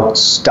CEO,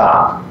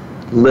 stop.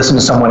 Listen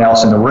to someone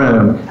else in the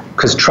room,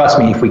 because trust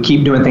me, if we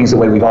keep doing things the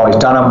way we've always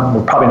done them,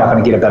 we're probably not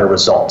going to get a better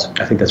result.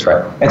 I think that's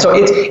right. And so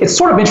it's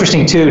sort of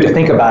interesting, too, to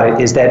think about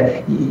it, is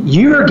that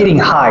you're getting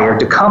hired,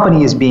 the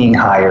company is being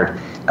hired,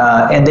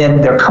 and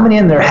then they're coming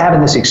in, they're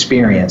having this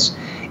experience.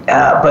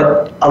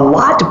 But a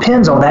lot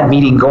depends on that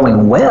meeting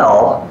going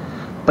well,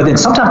 but then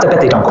sometimes I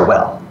bet they don't go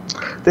well.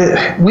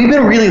 We've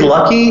been really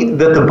lucky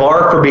that the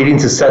bar for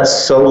meetings is set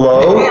so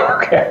low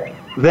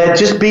that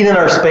just being in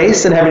our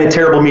space and having a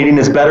terrible meeting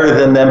is better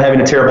than them having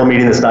a terrible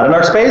meeting that's not in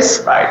our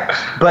space. Right.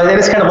 But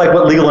it's kind of like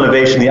what legal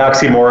innovation, the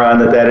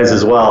oxymoron that is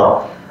as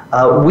well.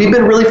 We've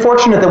been really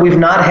fortunate that we've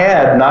not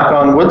had, knock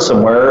on wood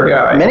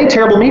somewhere, many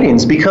terrible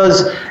meetings,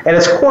 because at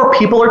its core,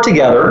 people are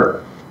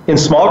together in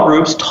small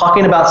groups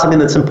talking about something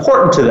that's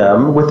important to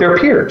them with their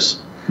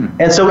peers.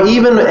 And so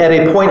even at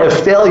a point of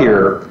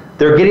failure,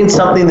 they're getting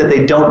something that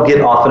they don't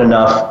get often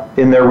enough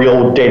in their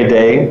real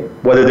day-to-day,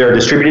 whether they're a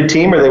distributed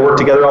team or they work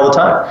together all the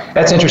time.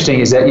 That's interesting,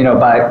 is that,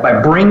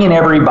 by bringing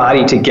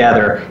everybody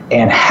together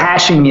and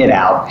hashing it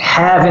out,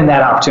 having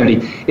that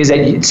opportunity, is that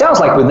it sounds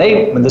like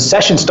when the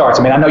session starts,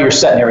 I know you're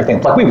setting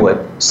everything like we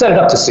would, set it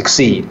up to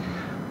succeed.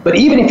 But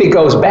even if it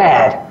goes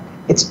bad,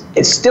 it's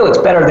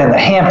better than the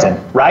Hampton,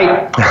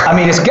 right?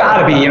 It's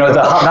got to be, not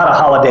a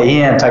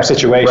Holiday Inn type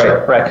situation,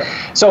 right?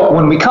 So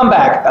when we come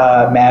back,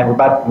 Matt,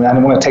 I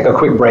want to take a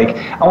quick break.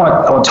 I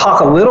want to talk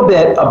a little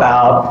bit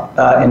about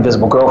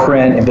invisible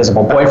girlfriend,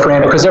 invisible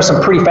boyfriend, because there's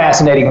some pretty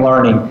fascinating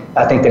learning,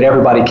 I think, that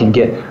everybody can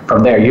get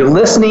from there. You're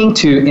listening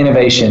to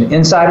Innovation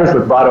Insiders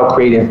with Brado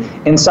Creative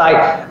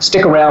Insight.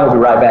 Stick around. We'll be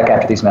right back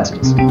after these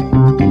messages.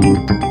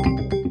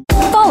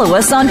 Follow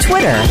us on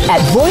Twitter at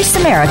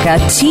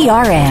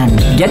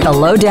VoiceAmericaTRN. Get the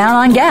lowdown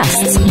on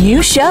guests,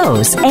 new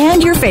shows,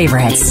 and your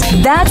favorites.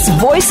 That's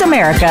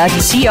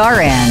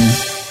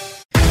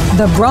VoiceAmericaTRN.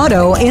 The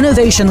Brado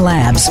Innovation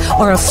Labs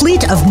are a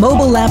fleet of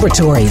mobile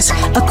laboratories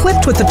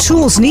equipped with the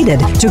tools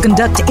needed to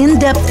conduct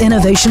in-depth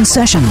innovation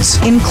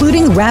sessions,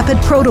 including rapid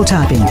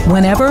prototyping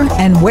whenever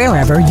and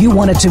wherever you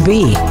want it to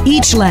be.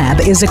 Each lab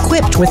is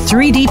equipped with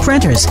 3D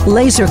printers,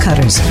 laser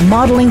cutters,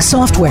 modeling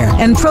software,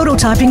 and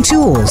prototyping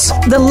tools.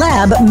 The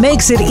lab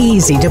makes it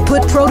easy to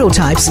put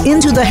prototypes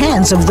into the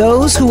hands of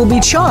those who will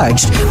be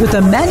charged with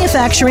the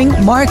manufacturing,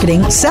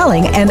 marketing,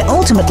 selling, and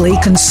ultimately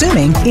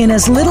consuming in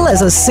as little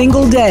as a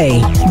single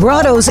day.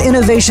 Brado's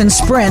Innovation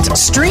Sprint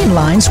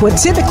streamlines what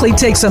typically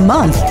takes a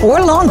month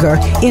or longer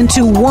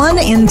into one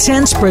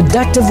intense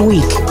productive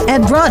week.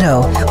 At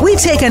Brado, we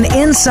take an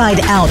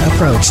inside-out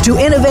approach to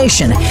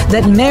innovation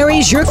that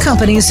marries your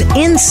company's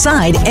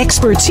inside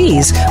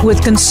expertise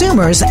with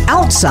consumers'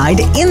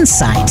 outside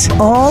insight,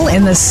 all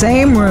in the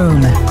same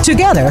room.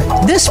 Together,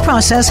 this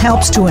process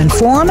helps to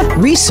inform,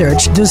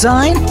 research,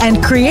 design,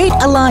 and create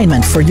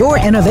alignment for your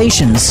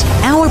innovations.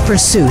 Our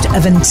pursuit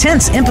of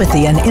intense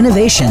empathy and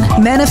innovation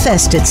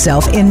manifests itself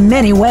in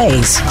many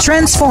ways,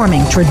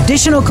 transforming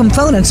traditional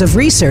components of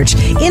research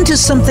into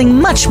something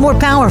much more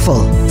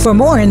powerful. For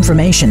more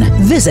information,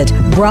 visit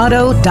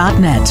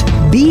brado.net.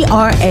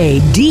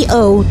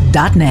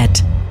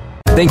 BRADO.net.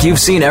 Think you've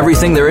seen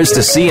everything there is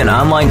to see in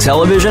online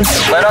television?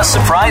 Let us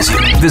surprise you.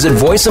 Visit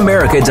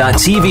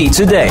voiceamerica.tv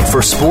today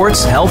for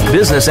sports, health,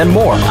 business, and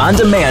more on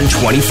demand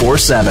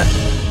 24/7.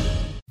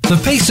 The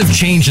pace of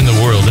change in the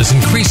world is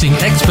increasing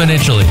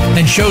exponentially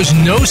and shows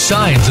no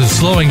signs of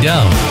slowing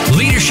down.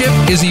 Leadership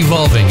is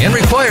evolving and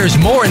requires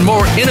more and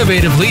more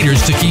innovative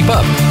leaders to keep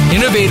up.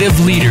 Innovative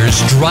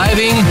Leaders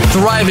Driving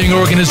Thriving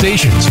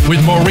Organizations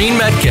with Maureen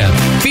Metcalf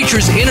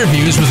features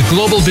interviews with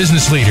global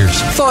business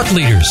leaders, thought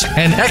leaders,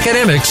 and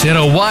academics in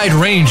a wide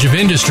range of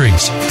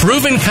industries.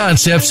 Proven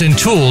concepts and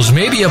tools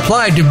may be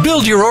applied to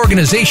build your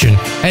organization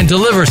and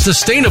deliver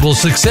sustainable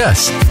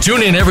success.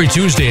 Tune in every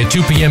Tuesday at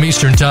 2 p.m.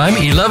 Eastern Time,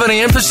 11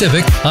 a.m. Pacific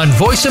on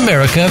Voice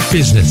America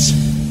Business.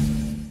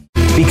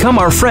 Become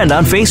our friend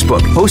on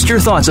Facebook. Post your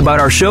thoughts about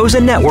our shows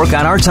and network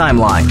on our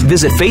timeline.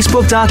 Visit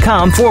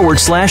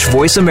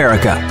facebook.com/Voice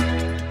America.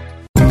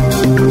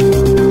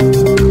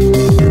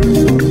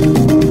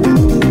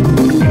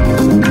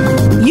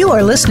 You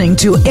are listening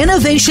to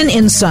Innovation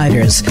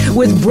Insiders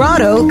with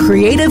Brado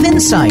Creative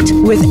Insight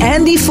with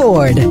Andy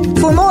Ford.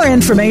 For more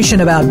information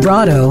about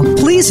Brado,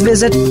 please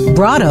visit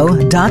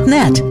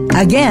brado.net.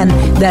 Again,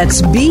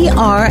 that's BRADO.net.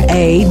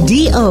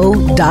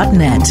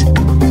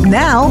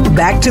 Now,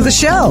 back to the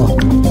show.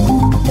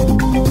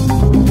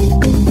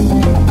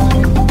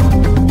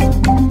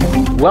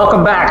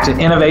 Welcome back to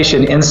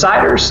Innovation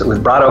Insiders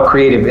with Brado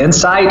Creative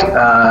Insight.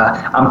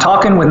 I'm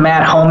talking with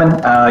Matt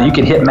Homann. You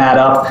can hit Matt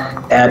up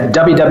at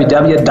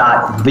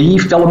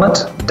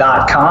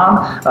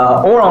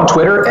www.thefilament.com or on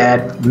Twitter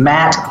at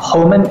Matt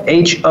Homann,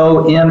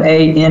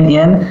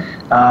 Homann.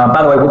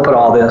 By the way, we'll put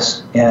all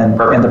this in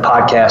the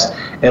podcast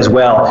as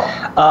well.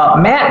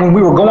 Matt, when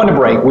we were going to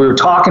break, we were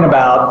talking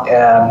about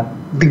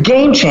the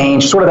game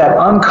change, sort of that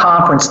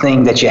unconference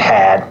thing that you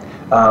had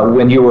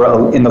when you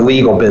were in the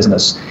legal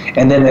business.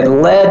 And then it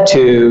led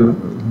to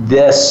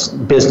this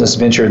business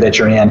venture that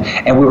you're in.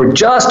 And we were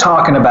just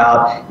talking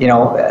about,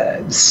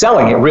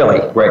 selling it really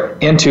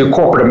into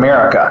corporate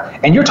America.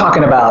 And you're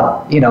talking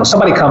about,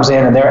 somebody comes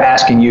in and they're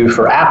asking you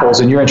for apples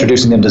and you're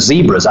introducing them to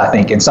zebras, I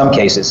think, in some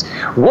cases.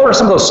 What are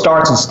some of those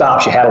starts and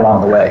stops you had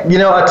along the way?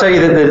 I'll tell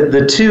you that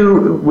the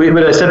two,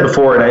 what I said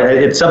before, and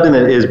it's something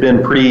that has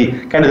been pretty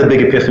kind of the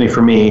big epiphany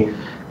for me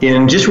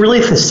in just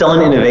really the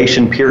selling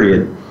innovation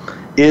period,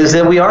 is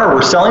that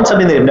we're selling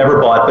something they've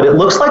never bought, but it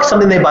looks like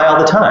something they buy all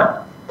the time.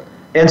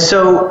 And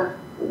so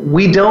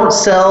we don't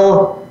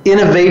sell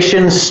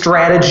innovation,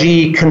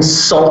 strategy,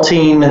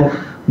 consulting,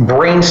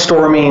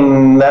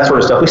 brainstorming, that sort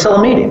of stuff. We sell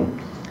a meeting.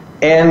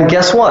 And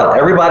guess what?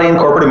 Everybody in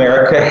corporate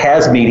America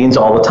has meetings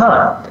all the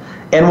time.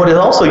 And what is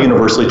also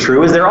universally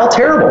true is they're all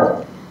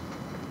terrible.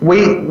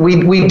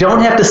 We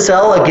don't have to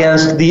sell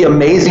against the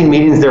amazing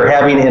meetings they're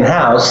having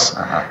in-house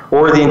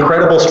or the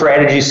incredible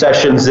strategy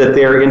sessions that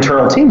their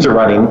internal teams are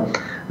running.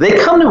 They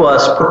come to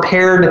us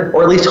prepared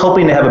or at least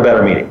hoping to have a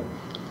better meeting.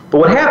 But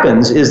what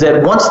happens is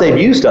that once they've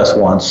used us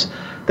once,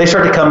 they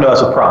start to come to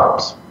us with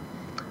problems.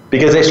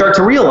 Because they start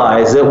to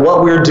realize that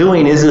what we're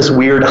doing is this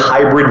weird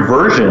hybrid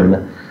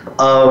version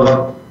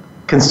of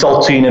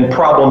consulting and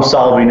problem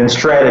solving and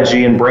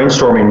strategy and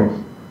brainstorming.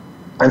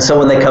 And so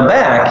when they come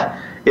back,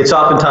 it's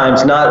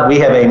oftentimes not we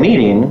have a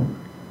meeting,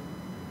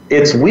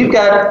 it's we've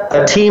got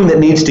a team that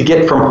needs to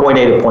get from point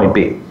A to point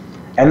B.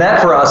 And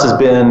that for us has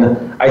been,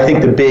 I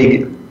think, the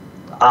big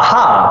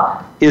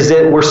aha, is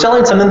that we're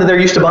selling something that they're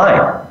used to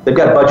buying. They've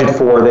got budget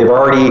for, they've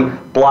already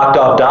blocked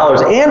off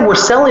dollars, and we're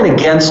selling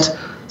against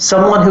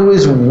someone who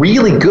is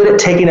really good at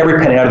taking every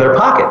penny out of their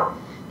pocket.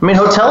 I mean,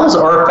 hotels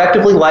are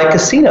effectively like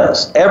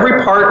casinos.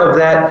 Every part of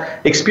that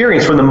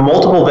experience, from the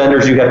multiple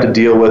vendors you have to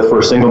deal with for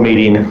a single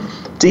meeting,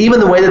 to even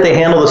the way that they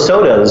handle the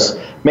sodas,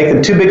 make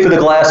them too big for the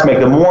glass, make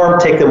them warm,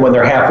 take them when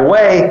they're half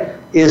away,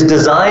 is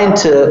designed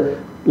to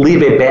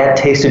leave a bad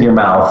taste in your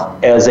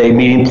mouth as a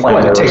meeting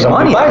planner. It takes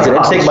money. Buys it.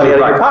 It takes money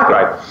out of your pocket.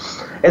 Right.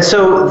 And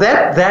so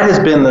that has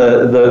been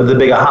the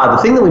big aha.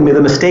 The thing that we made,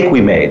 the mistake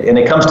we made, and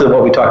it comes to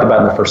what we talked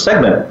about in the first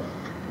segment,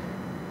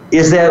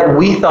 is that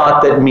we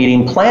thought that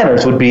meeting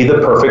planners would be the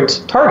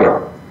perfect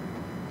target.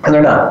 And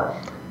they're not.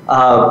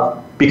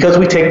 Because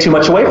we take too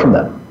much away from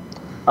them.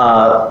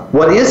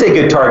 What is a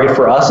good target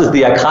for us is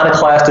the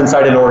iconoclast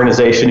inside an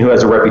organization who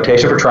has a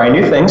reputation for trying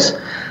new things,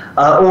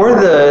 or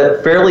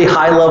the fairly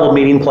high-level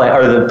meeting plan,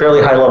 or the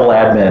fairly high-level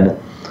admin,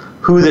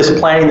 who this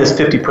planning this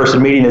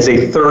 50-person meeting is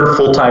a third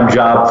full-time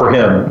job for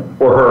him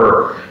or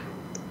her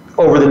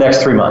over the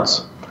next 3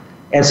 months.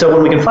 And so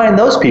when we can find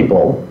those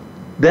people,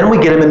 then we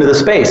get them into the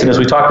space. And as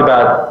we talked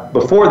about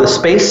before, the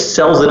space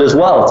sells it as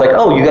well. It's like,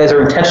 oh, you guys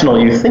are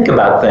intentional, you think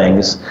about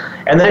things.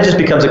 And then it just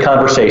becomes a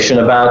conversation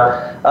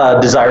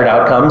about desired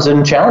outcomes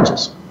and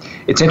challenges.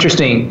 It's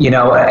interesting,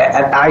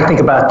 I think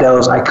about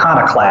those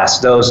iconoclasts,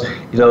 those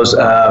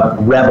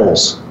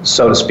rebels,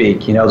 so to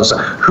speak,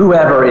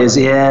 whoever is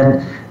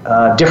in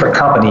different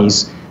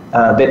companies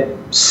that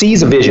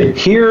sees a vision,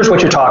 hears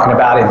what you're talking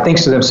about, and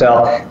thinks to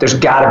themselves, there's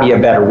got to be a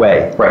better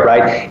way,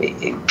 right?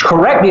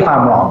 Correct me if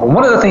I'm wrong, but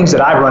one of the things that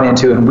I've run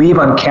into and we've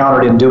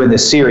encountered in doing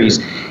this series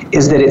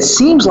is that it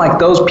seems like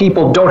those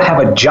people don't have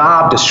a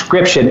job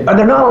description, and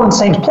they're not all in the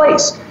same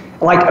place.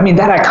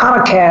 That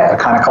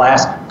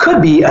iconoclast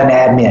could be an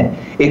admin.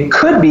 It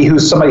could be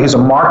somebody who's a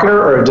marketer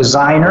or a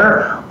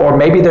designer, or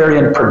maybe they're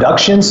in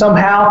production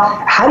somehow.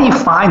 How do you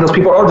find those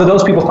people, or do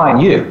those people find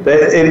you?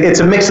 It's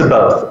a mix of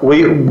both.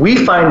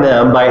 We find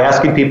them by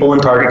asking people in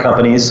target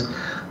companies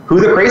who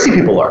the crazy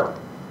people are,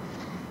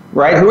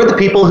 right? Who are the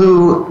people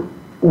who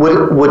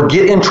would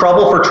get in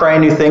trouble for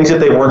trying new things if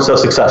they weren't so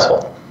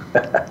successful?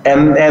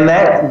 and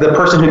that the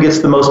person who gets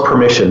the most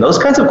permission. Those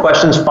kinds of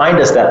questions find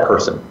us that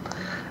person.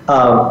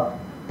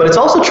 But it's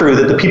also true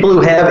that the people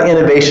who have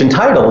innovation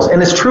titles,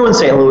 and it's true in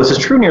St. Louis, it's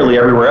true nearly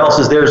everywhere else,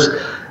 is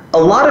there's a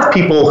lot of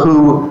people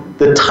who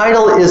the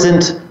title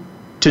isn't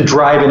to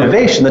drive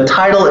innovation. The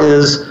title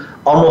is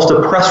almost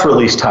a press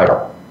release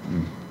title,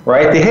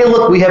 right? Hey,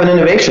 look, we have an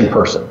innovation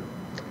person.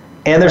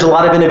 And there's a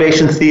lot of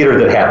innovation theater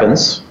that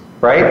happens,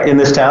 right, in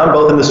this town,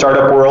 both in the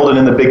startup world and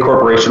in the big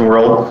corporation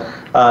world.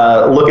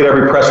 Look at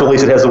every press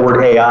release that has the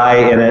word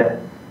AI in it,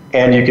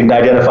 and you can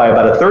identify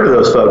about a third of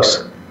those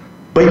folks.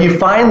 But you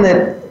find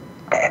that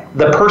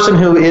the person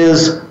who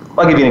is,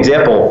 I'll give you an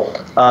example.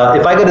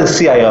 If I go to the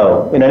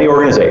CIO in any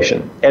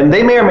organization, and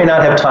they may or may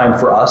not have time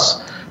for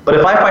us, but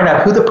if I find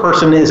out who the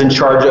person is in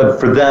charge of,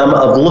 for them,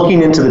 of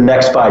looking into the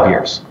next 5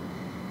 years,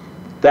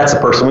 that's the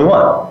person we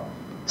want.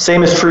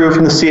 Same is true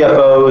from the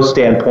CFO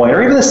standpoint,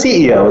 or even the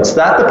CEO. It's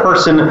not the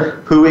person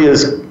who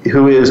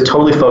is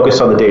totally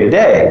focused on the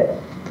day-to-day.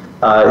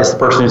 It's the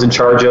person who's in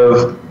charge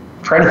of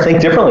trying to think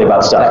differently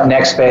about stuff. That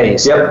next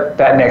phase. Yep.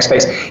 That next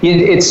phase.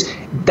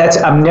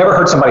 I've never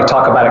heard somebody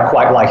talk about it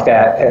quite like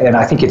that, and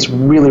I think it's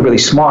really, really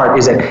smart,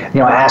 is that,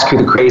 I ask who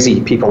the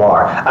crazy people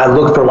are. I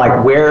look for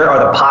where are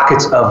the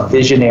pockets of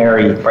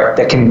visionary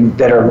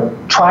that are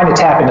trying to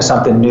tap into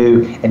something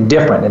new and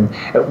different.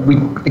 And we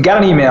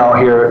got an email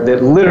here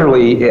that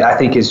literally, I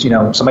think is,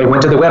 somebody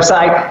went to the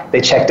website, they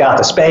checked out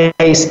the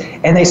space,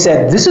 and they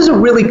said, this is a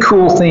really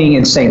cool thing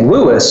in St.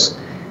 Louis.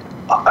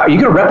 Are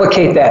you going to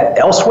replicate that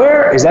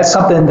elsewhere? Is that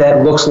something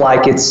that looks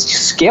like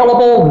it's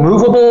scalable,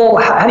 movable?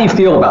 How do you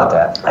feel about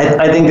that?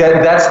 I think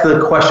that's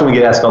the question we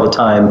get asked all the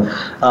time.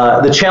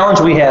 The challenge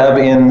we have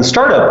in the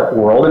startup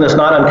world, and it's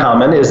not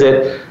uncommon, is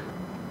that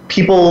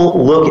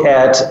people look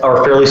at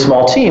our fairly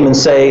small team and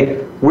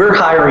say, we're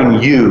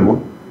hiring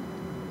you,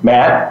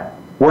 Matt.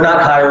 We're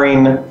not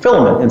hiring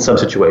Filament in some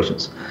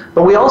situations.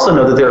 But we also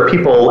know that there are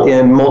people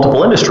in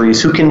multiple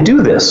industries who can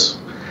do this.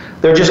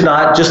 They're just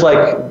not, just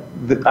like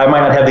I might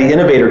not have the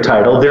innovator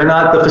title, they're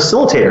not the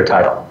facilitator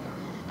title.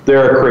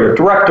 They're a creative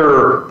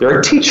director,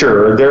 they're a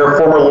teacher, they're a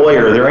former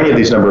lawyer, they're any of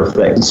these number of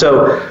things. And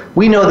so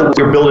we know that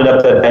we're building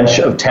up that bench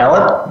of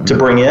talent to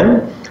bring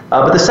in.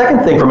 But the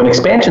second thing from an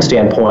expansion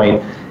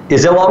standpoint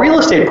is that while real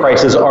estate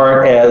prices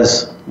aren't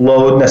as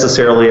low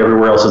necessarily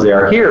everywhere else as they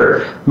are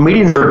here,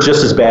 meetings are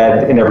just as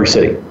bad in every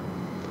city.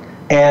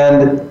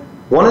 And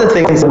one of the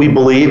things that we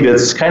believe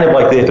is kind of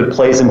like the if it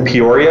plays in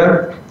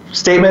Peoria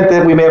statement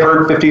that we may have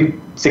heard 50,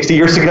 60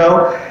 years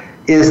ago,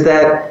 is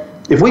that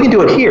if we can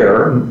do it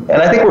here, and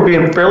I think we're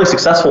being fairly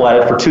successful at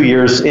it for 2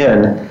 years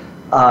in,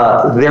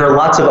 there are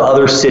lots of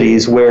other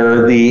cities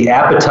where the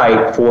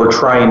appetite for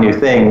trying new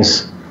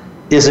things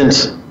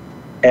isn't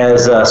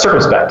as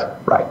circumspect.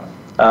 Right.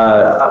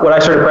 When I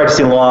started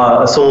practicing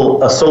law, a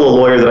solo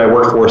lawyer that I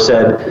worked for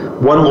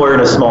said, one lawyer in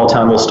a small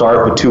town will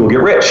starve, but two will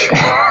get rich.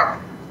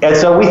 And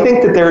so we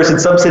think that in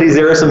some cities,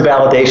 there is some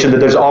validation that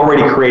there's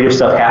already creative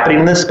stuff happening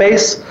in this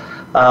space.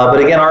 But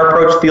again, our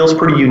approach feels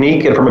pretty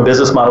unique, and from a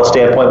business model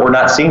standpoint, we're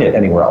not seeing it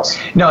anywhere else.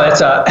 No,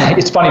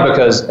 it's funny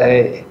because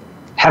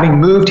having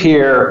moved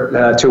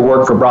here to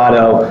work for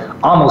Brado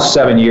almost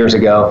 7 years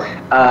ago,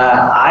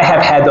 I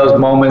have had those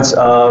moments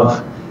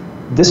of,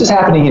 this is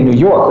happening in New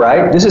York,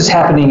 right? This is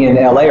happening in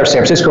LA or San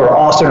Francisco or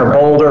Austin or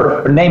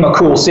Boulder, or name a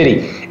cool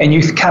city. And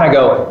you kind of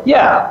go,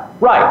 yeah,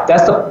 right,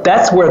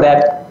 that's where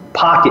that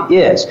pocket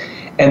is.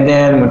 And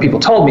then when people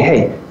told me,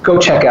 hey, go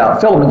check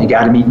out Filament, you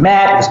got to meet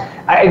Matt.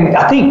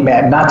 I think,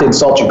 Matt, not to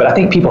insult you, but I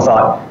think people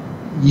thought,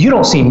 you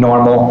don't seem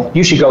normal,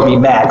 you should go meet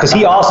Matt, because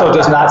he also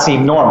does not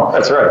seem normal.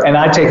 That's right. And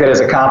I take that as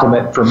a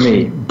compliment from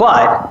me.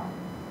 But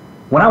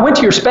when I went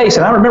to your space,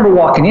 and I remember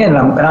walking in,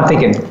 and I'm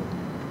thinking,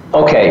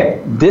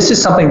 okay, this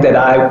is something that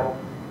I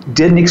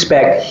didn't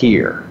expect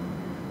here.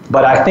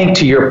 But I think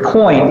to your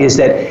point is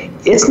that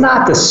it's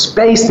not the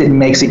space that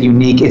makes it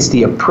unique, it's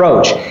the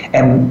approach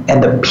and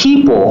the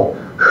people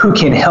who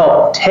can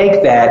help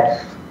take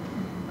that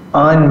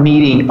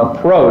unmeeting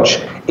approach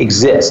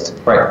exist.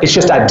 Right. It's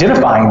just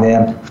identifying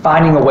them,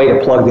 finding a way to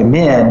plug them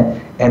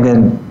in, and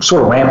then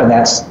sort of ramping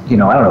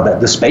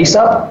the space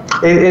up.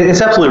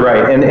 It's absolutely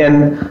right.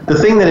 And the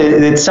thing that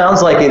it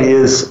sounds like it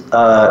is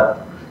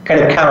kind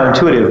of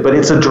counterintuitive, but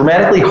it's a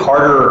dramatically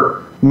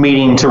harder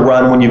meeting to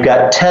run when you've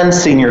got 10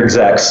 senior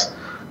execs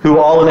who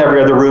all in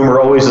every other room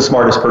are always the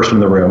smartest person in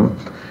the room.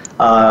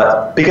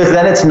 Because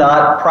then it's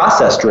not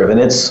process driven,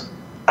 it's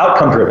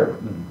outcome driven.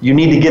 You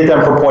need to get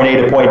them from point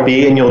A to point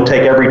B, and you'll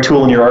take every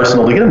tool in your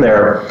arsenal to get them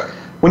there.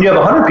 When you have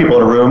 100 people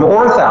in a room,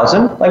 or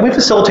 1,000, like we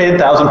facilitated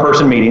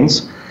 1,000-person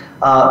meetings,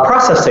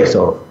 process takes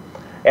over.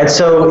 And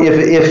so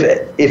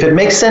if it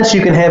makes sense,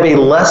 you can have a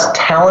less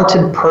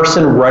talented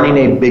person running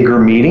a bigger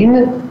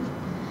meeting,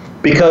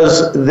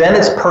 because then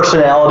it's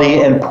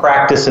personality and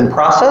practice and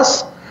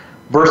process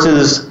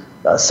versus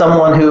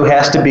someone who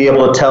has to be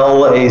able to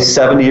tell a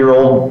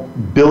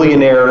 70-year-old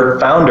billionaire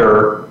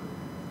founder,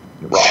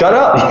 shut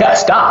up. Yeah,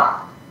 stop.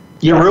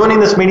 You're ruining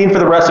this meeting for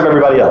the rest of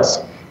everybody else.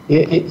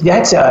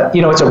 It's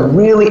a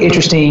really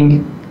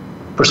interesting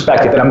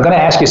perspective. And I'm going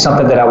to ask you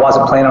something that I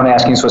wasn't planning on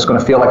asking, so it's going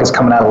to feel like it's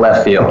coming out of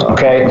left field,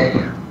 okay?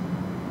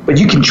 But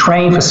you can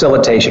train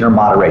facilitation or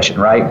moderation,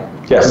 right?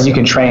 Yes. And you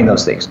can train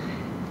those things.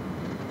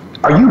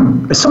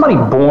 Is somebody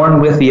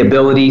born with the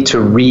ability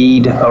to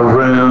read a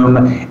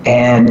room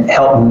and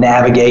help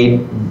navigate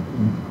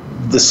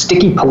the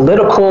sticky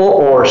political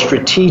or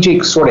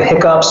strategic sort of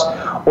hiccups,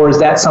 or is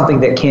that something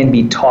that can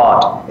be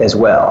taught as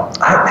well?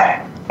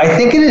 I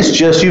think it is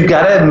just, you've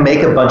got to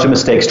make a bunch of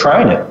mistakes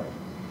trying it.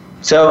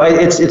 So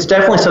it's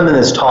definitely something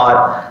that's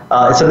taught.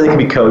 It's something that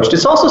can be coached.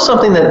 It's also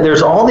something that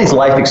there's all these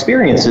life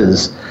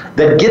experiences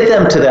that get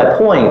them to that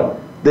point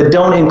that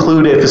don't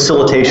include a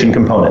facilitation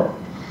component.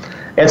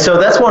 And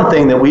so that's one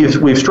thing that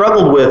we've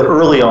struggled with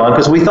early on,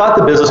 because we thought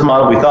the business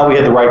model, we thought we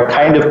had the right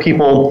kind of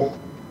people,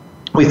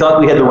 we thought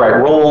we had the right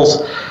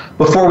roles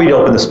before we'd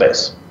open the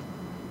space.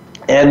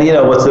 And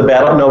what's the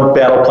battle? No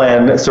battle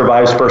plan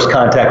survives first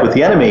contact with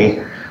the enemy.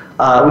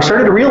 We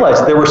started to realize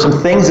that there were some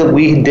things that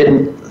we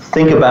didn't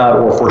think about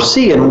or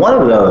foresee, and one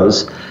of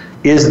those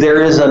is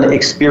there is an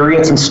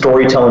experience and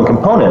storytelling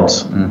component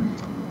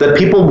that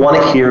people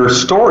want to hear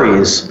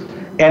stories,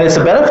 and it's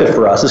a benefit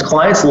for us as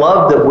clients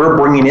love that we're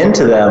bringing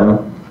into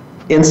them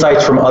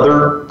insights from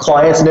other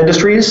clients and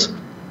industries,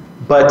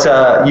 but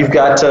you've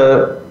got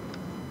to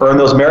earn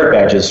those merit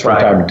badges from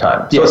time to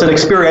time. So it's an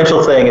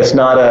experiential thing. It's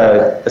not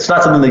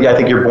something that I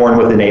think you're born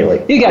with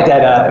innately. You got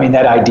that.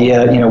 That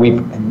idea.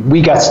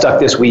 We got stuck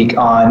this week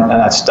on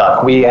not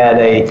stuck. We had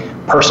a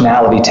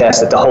personality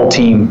test that the whole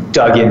team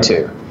dug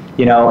into.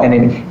 And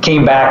it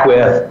came back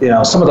with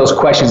some of those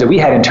questions that we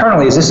had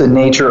internally. Is this a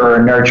nature or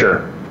a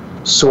nurture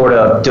sort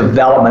of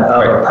development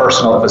of a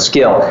personal of a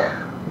skill?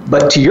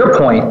 But to your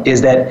point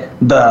is that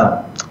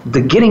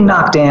the getting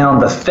knocked down,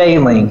 the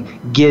failing,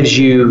 gives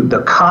you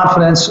the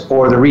confidence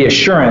or the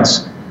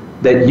reassurance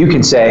that you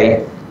can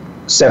say,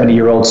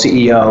 70-year-old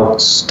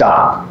CEO,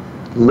 stop.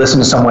 Listen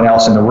to someone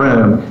else in the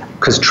room,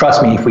 because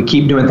trust me, if we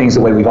keep doing things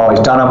the way we've always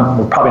done them,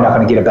 we're probably not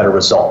going to get a better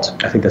result.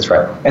 I think that's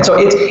right. And so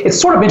it's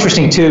sort of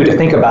interesting, too, to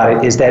think about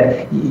it, is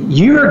that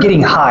you're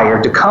getting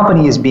hired, the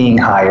company is being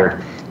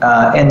hired,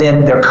 and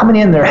then they're coming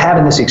in, they're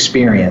having this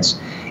experience.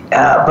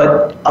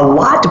 But a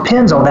lot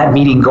depends on that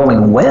meeting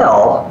going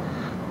well,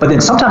 but then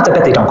sometimes I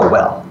bet they don't go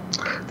well.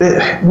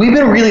 We've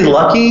been really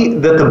lucky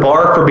that the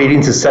bar for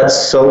meetings is set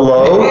so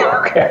low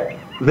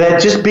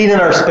that just being in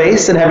our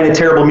space and having a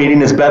terrible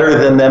meeting is better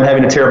than them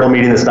having a terrible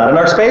meeting that's not in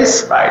our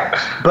space. Right.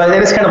 But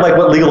it's kind of like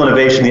what legal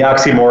innovation, the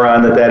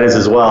oxymoron that is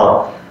as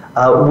well.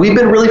 We've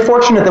been really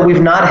fortunate that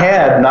we've not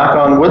had, knock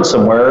on wood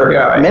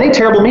somewhere, many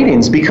terrible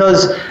meetings,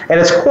 because at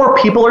its core,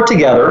 people are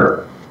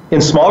together in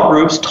small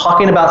groups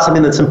talking about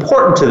something that's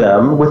important to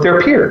them with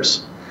their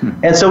peers.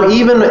 And so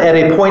even at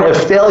a point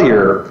of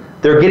failure,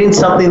 they're getting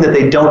something that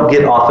they don't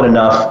get often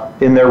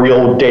enough in their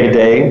real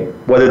day-to-day,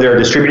 whether they're a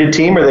distributed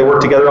team or they work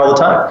together all the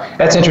time.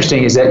 That's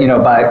interesting, is that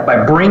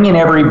by bringing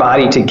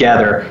everybody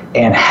together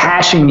and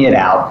hashing it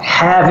out,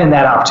 having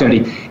that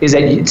opportunity, is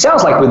that it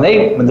sounds like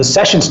when the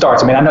session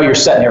starts, I know you're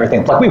setting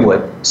everything like we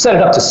would, set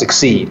it up to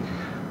succeed.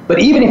 But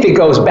even if it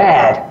goes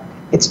bad,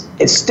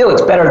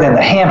 it's better than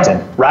the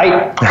Hampton,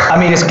 right? I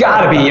mean, it's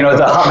got to be,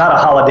 not a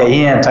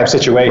Holiday Inn type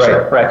situation,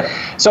 right?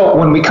 So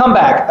when we come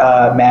back,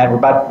 Matt,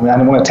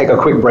 I'm going to take a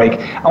quick break.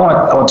 I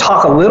want to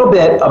talk a little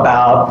bit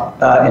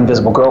about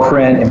Invisible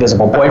Girlfriend,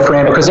 Invisible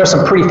Boyfriend, because there's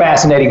some pretty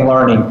fascinating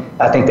learning,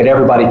 I think, that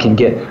everybody can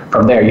get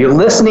from there. You're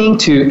listening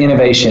to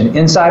Innovation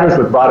Insiders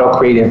with Brado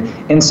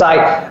Creative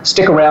Insight.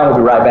 Stick around. We'll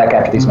be right back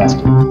after these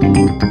messages.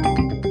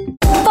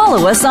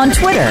 Follow us on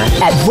Twitter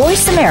at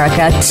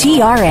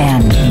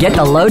VoiceAmericaTRN. Get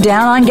the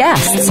lowdown on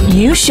guests,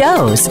 new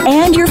shows,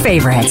 and your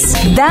favorites.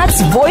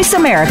 That's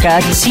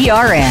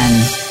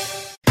VoiceAmericaTRN.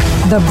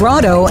 The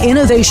Brado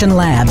Innovation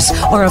Labs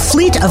are a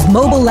fleet of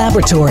mobile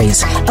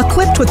laboratories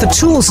equipped with the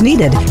tools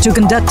needed to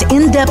conduct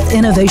in-depth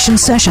innovation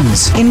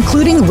sessions,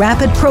 including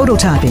rapid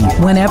prototyping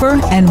whenever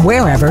and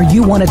wherever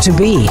you want it to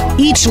be.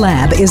 Each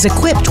lab is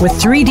equipped with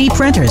 3D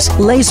printers,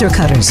 laser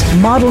cutters,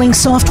 modeling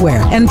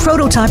software, and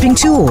prototyping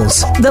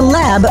tools. The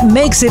lab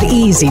makes it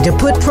easy to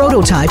put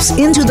prototypes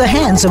into the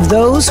hands of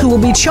those who will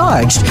be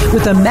charged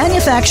with the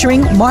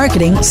manufacturing,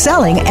 marketing,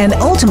 selling, and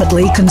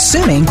ultimately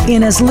consuming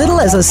in as little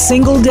as a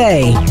single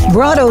day.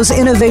 Brado's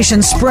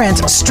Innovation Sprint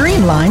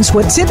streamlines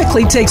what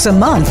typically takes a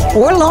month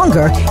or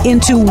longer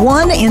into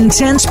one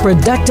intense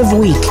productive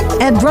week.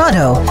 At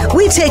Brado,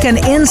 we take an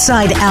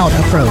inside-out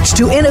approach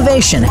to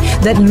innovation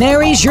that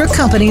marries your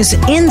company's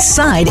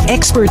inside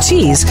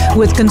expertise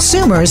with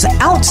consumers'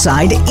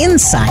 outside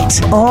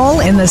insight, all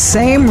in the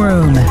same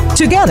room.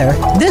 Together,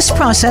 this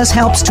process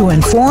helps to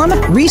inform,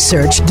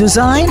 research,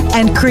 design,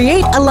 and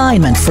create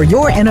alignment for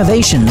your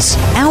innovations.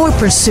 Our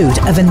pursuit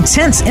of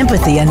intense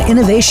empathy and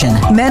innovation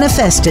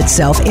manifests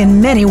itself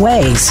in many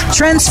ways,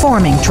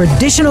 transforming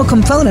traditional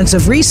components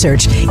of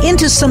research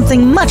into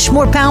something much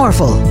more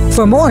powerful.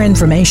 For more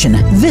information,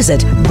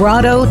 visit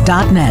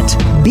brado.net,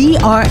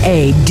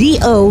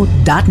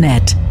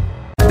 BRADO.net.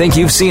 Think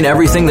you've seen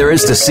everything there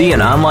is to see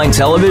in online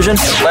television?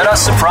 Let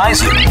us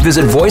surprise you.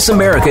 Visit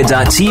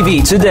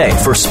voiceamerica.tv today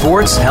for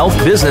sports, health,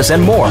 business,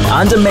 and more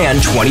on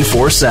demand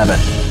 24/7.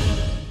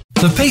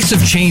 The pace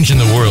of change in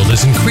the world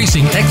is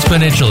increasing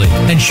exponentially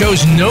and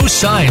shows no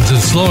signs of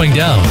slowing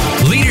down.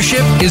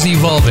 Leadership is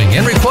evolving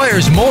and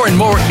requires more and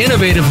more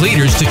innovative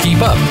leaders to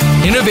keep up.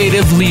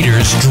 Innovative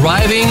Leaders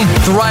Driving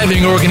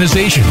Thriving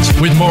Organizations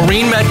with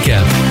Maureen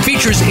Metcalf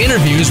features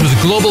interviews with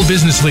global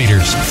business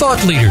leaders,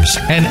 thought leaders,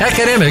 and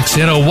academics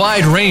in a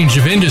wide range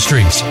of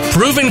industries.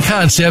 Proven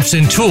concepts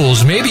and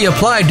tools may be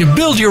applied to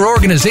build your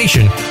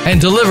organization and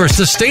deliver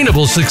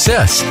sustainable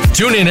success.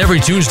 Tune in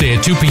every Tuesday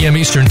at 2 p.m.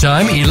 Eastern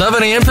Time,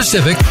 11 a.m. Pacific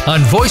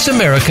on Voice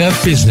America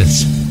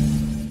Business.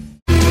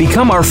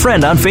 Become our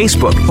friend on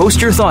Facebook.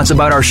 Post your thoughts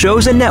about our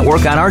shows and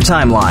network on our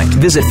timeline.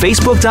 Visit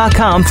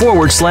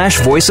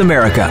Facebook.com/Voice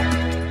America.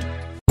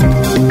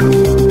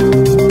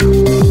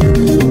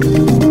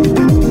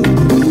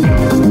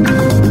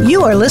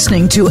 You are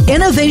listening to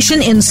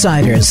Innovation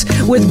Insiders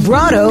with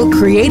Brado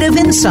Creative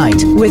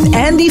Insight with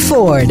Andy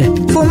Ford.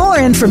 For more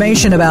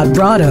information about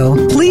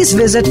Brado, please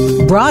visit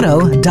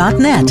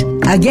brado.net.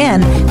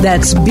 Again,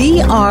 that's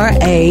BRADO.net.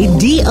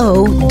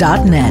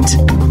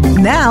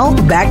 Now,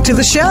 back to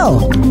the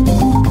show.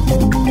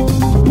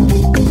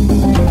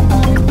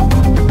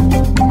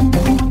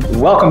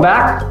 Welcome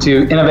back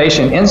to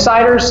Innovation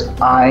Insiders.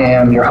 I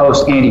am your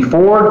host, Andy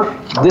Ford.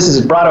 This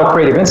is Brado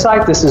Creative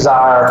Insight. This is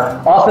our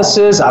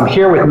offices. I'm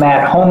here with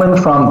Matt Homann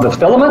from The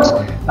Filament.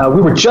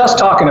 We were just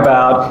talking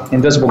about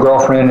Invisible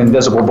Girlfriend,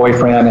 Invisible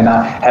Boyfriend, and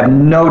I have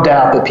no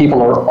doubt that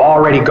people are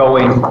already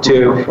going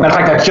to. Matter of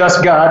fact, I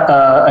just got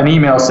an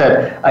email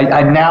said,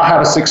 I now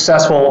have a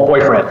successful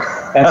boyfriend.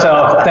 And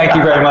so thank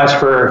you very much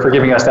for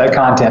giving us that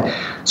content.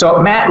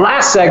 So Matt,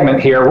 last segment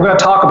here, we're going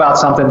to talk about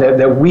something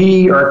that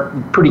we are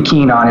pretty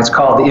keen on. It's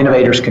called the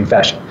Innovator's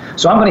Confession.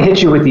 So I'm going to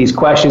hit you with these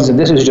questions, and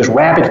this is just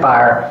rapid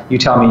fire. You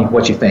tell me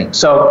what you think.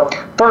 So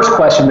first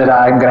question that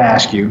I'm going to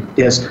ask you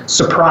is,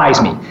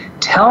 surprise me.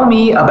 Tell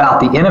me about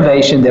the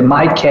innovation that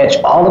might catch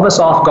all of us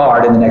off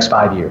guard in the next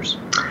 5 years.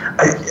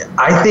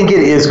 I think it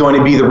is going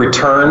to be the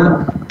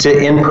return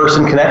to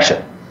in-person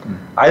connection.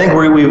 I think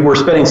we're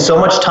spending so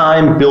much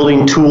time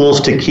building tools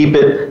to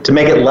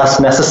make it less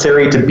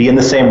necessary to be in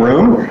the same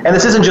room. And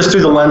this isn't just through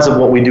the lens of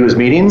what we do as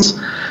meetings,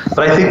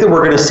 but I think that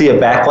we're going to see a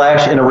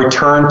backlash and a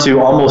return to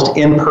almost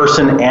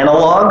in-person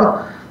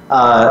analog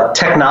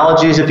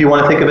technologies, if you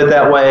want to think of it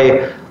that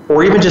way,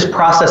 or even just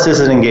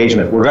processes and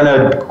engagement. We're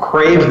going to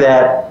crave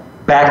that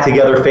back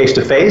together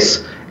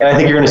face-to-face. And I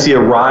think you're going to see a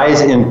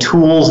rise in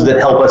tools that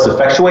help us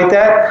effectuate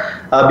that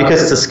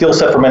because it's a skill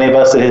set for many of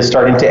us that is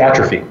starting to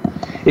atrophy.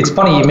 It's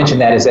funny you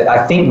mentioned that, is that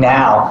I think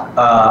now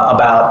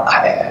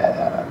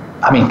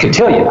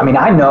cotillion.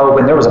 I know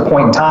when there was a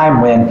point in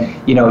time when,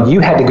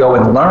 you had to go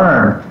and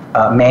learn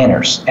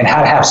manners and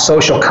how to have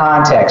social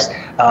context.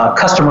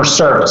 Customer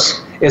service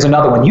is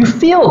another one. You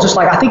feel just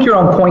like, I think you're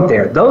on point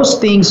there. Those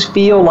things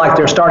feel like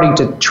they're starting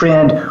to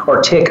trend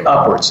or tick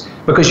upwards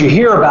because you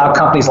hear about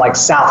companies like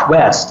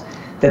Southwest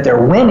that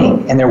they're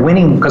winning, and they're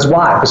winning because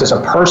why? Because there's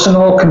a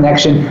personal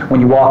connection when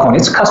you walk on.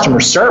 It's customer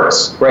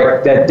service,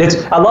 right?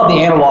 I love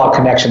the analog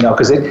connection though,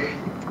 because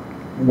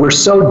we're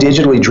so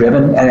digitally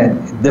driven, and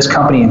this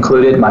company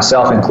included,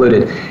 myself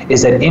included,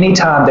 is that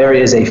anytime there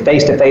is a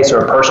face-to-face or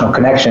a personal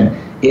connection,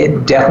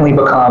 it definitely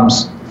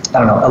becomes,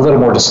 a little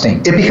more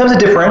distinct. It becomes a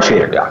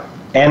differentiator. Yeah.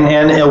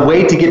 And a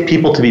way to get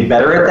people to be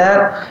better at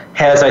that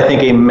has, I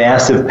think, a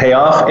massive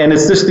payoff. And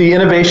it's just the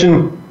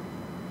innovation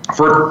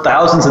for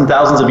thousands and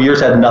thousands of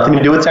years had nothing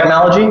to do with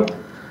technology.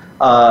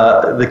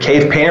 The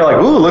cave painter, like,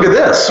 ooh, look at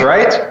this,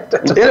 right?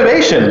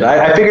 Innovation.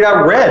 I figured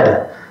out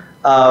red.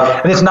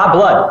 And it's not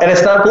blood. And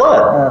it's not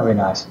blood. Oh, very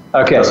nice.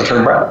 Okay. Doesn't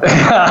turn brown.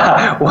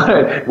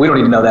 We don't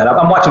need to know that.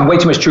 I'm watching way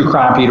too much true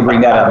crime for you to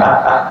bring that up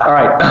now. All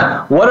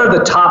right. What are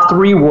the top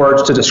 3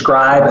 words to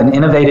describe an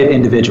innovative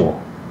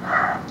individual?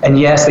 And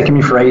yes, they can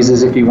be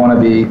phrases if you want to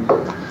be.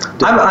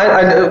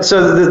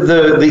 So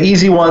the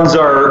easy ones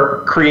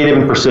are creative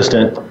and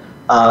persistent.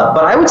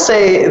 But I would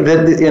say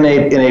that in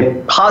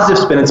a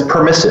positive spin, it's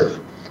permissive.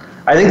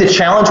 I think the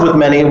challenge with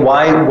many,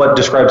 what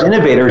describes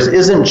innovators,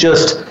 isn't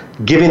just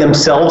giving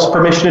themselves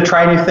permission to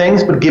try new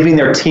things, but giving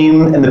their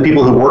team and the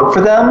people who work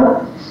for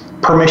them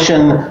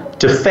permission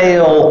to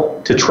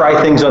fail, to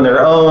try things on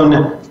their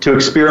own, to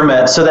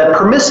experiment. So that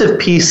permissive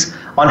piece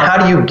on how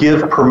do you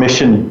give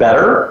permission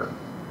better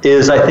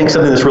is, I think,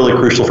 something that's really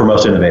crucial for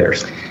most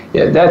innovators.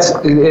 Yeah,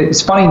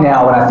 it's funny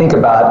now when I think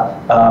about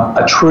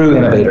a true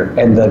innovator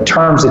and the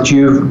terms that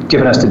you've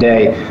given us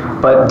today,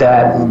 but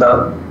that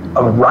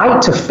a right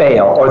to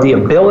fail or the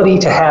ability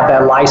to have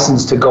that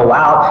license to go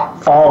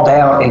out, fall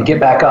down, and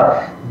get back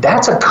up,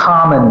 that's a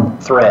common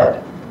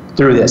thread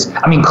through this.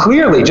 I mean,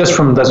 clearly, just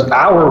from the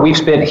hour we've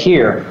spent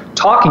here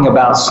talking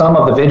about some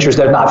of the ventures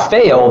that have not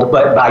failed,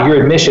 but by your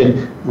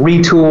admission,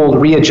 retooled,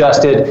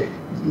 readjusted,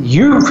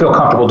 you feel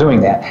comfortable doing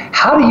that.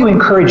 How do you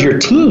encourage your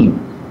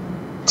team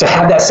to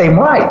have that same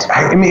right?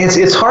 I mean,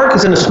 it's hard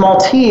because in a small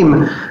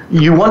team,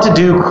 you want to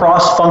do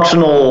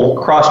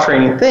cross-functional,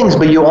 cross-training things,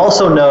 but you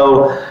also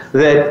know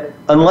that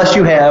unless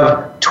you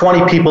have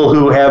 20 people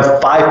who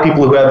have 5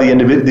 people who have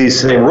these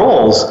same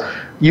roles,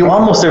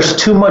 there's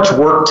too much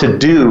work to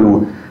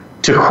do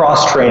to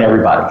cross-train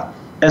everybody.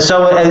 And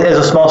so as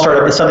a small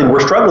startup, it's something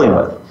we're struggling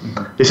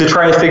with, is to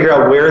try to figure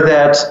out where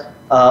that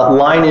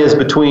line is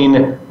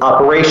between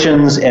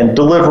operations and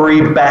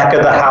delivery, back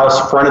of the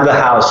house, front of the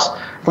house.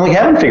 And we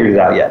haven't figured it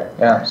out yet.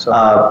 Yeah. So.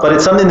 But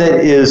it's something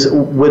that is,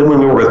 when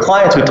we work with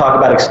clients, we talk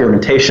about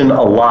experimentation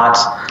a lot.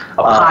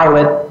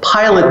 Pilot,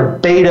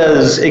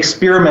 betas,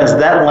 experiments,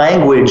 that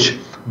language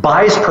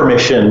buys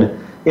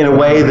permission in a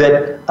way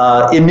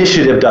that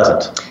initiative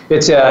doesn't.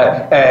 It's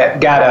got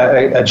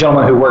a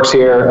gentleman who works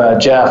here,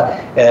 Jeff,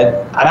 and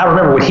I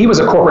remember when he was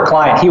a corporate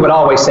client, he would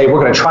always say, we're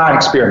going to try an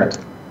experiment.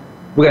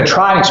 We're going to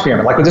try an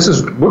experiment. Like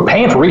we're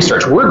paying for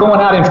research. We're going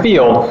out in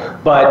field,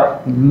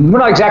 but we're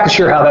not exactly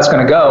sure how that's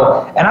going to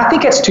go. And I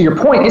think it's to your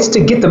point, it's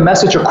to get the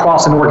message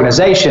across an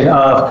organization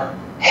of,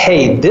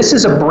 hey, this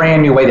is a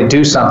brand new way to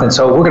do something.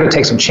 So we're going to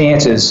take some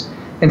chances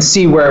and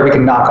see where we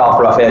can knock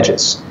off rough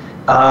edges.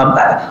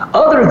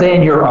 Other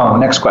than your own,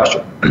 next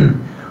question.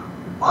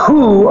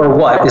 Who or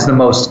what is the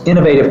most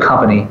innovative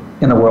company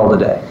in the world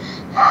today?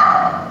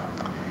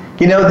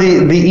 You know,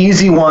 the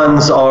easy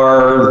ones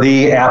are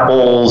the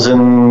Apples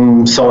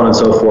and so on and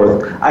so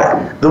forth.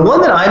 The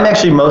one that I'm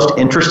actually most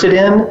interested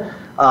in,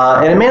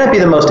 and it may not be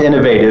the most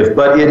innovative,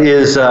 but it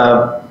is,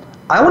 I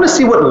want to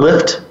see what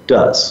Lyft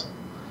does,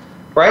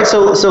 right?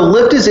 So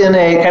Lyft is in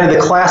a kind of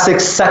the classic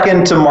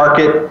second to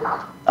market.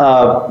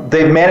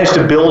 They've managed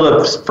to build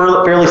a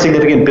fairly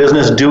significant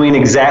business doing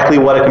exactly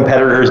what a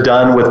competitor has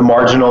done with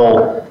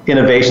marginal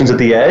innovations at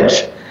the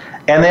edge.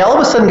 And they all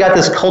of a sudden got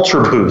this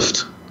culture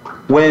boost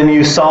when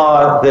you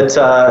saw that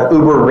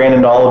Uber ran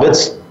into all of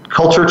its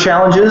culture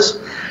challenges.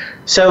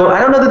 So I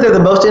don't know that they're the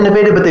most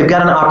innovative, but they've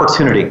got an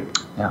opportunity.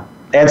 Yeah.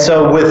 And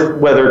so with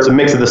whether it's a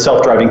mix of the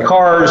self-driving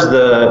cars,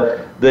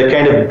 the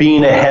kind of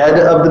being ahead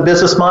of the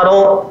business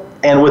model,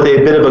 and with a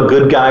bit of a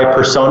good guy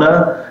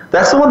persona,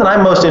 that's the one that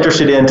I'm most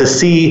interested in to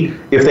see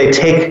if they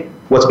take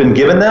what's been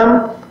given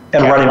them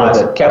and running with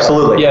it.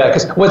 Absolutely. Yeah,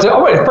 because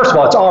first of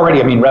all, it's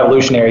already,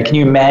 revolutionary. Can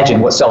you imagine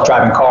what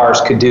self-driving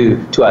cars could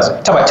do to us?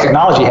 Talk about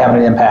technology having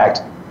an impact,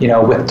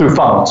 through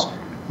phones.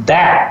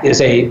 That is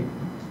a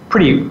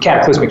pretty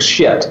cataclysmic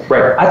shift.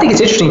 Right. I think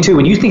it's interesting too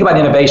when you think about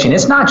innovation.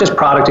 It's not just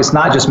product, it's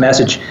not just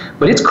message,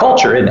 but it's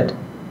culture, isn't it?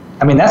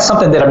 That's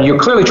something that you're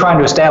clearly trying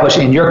to establish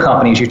in your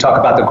company as you talk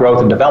about the growth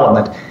and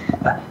development.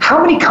 How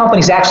many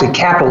companies actually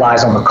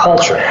capitalize on the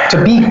culture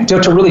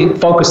to really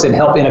focus and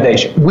help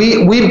innovation?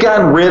 We've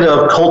gotten rid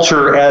of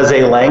culture as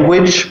a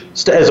language,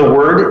 as a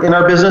word in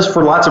our business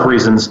for lots of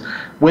reasons.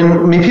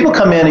 When people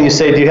come in and you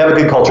say, do you have a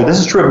good culture? This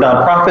is true of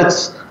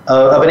nonprofits,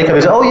 of any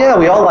company. Oh yeah,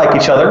 we all like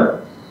each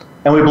other,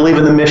 and we believe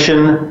in the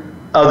mission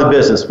of the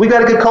business. We've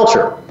got a good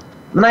culture.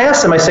 Then I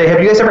ask them, I say,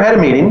 have you guys ever had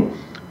a meeting,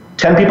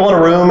 10 people in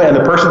a room, and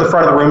the person at the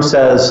front of the room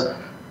says,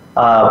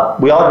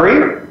 we all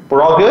agree?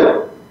 We're all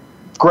good?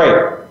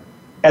 Great.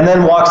 And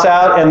then walks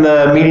out, and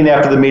the meeting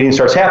after the meeting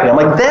starts happening. I'm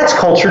like, that's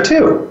culture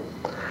too.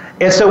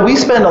 And so we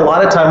spend a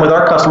lot of time with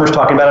our customers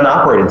talking about an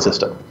operating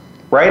system,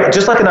 right?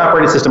 Just like an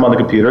operating system on the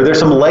computer, there's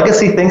some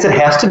legacy things it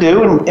has to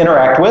do and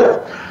interact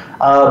with.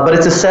 but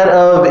it's a set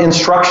of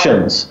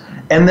instructions.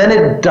 And then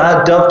it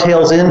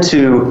dovetails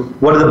into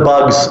what are the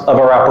bugs of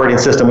our operating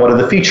system, what are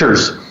the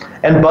features.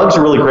 And bugs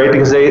are really great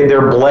because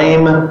they're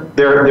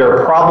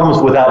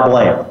problems without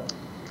blame.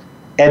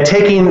 And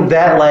taking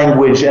that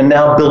language and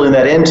now building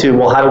that into,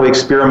 well, how do we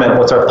experiment?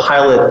 What's our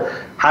pilot?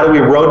 How do we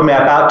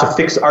roadmap out to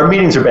fix our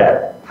meetings are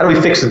bad? How do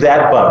we fix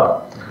that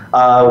bug?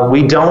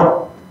 We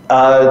don't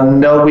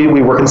know,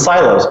 we work in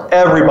silos.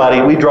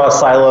 Everybody, we draw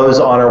silos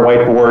on our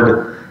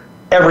whiteboard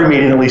every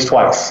meeting at least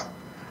twice.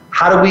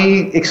 How do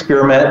we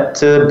experiment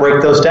to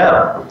break those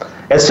down?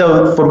 And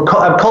so from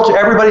culture,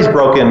 everybody's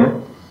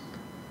broken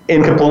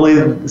in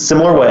completely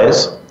similar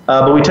ways,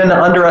 but we tend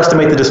to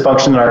underestimate the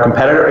dysfunction in our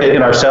competitor,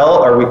 in our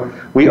cell, or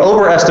we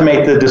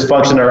overestimate the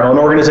dysfunction in our own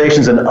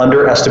organizations and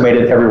underestimate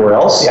it everywhere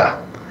else.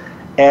 Yeah.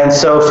 And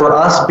so for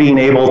us being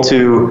able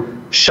to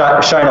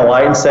shine a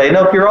light and say,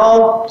 nope, you're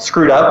all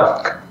screwed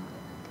up,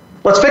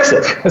 let's fix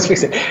it. Let's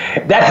fix it.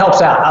 That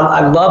helps out.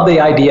 I love the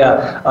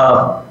idea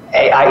of,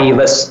 i.e.,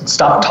 let's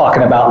stop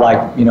talking about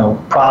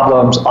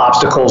problems,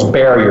 obstacles,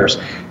 barriers.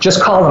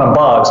 Just calling them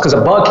bugs, because a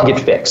bug can get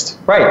fixed.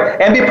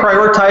 Right, and be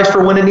prioritized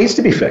for when it needs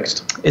to be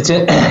fixed.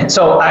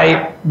 So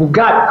I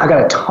got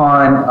a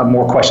ton of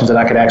more questions that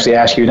I could actually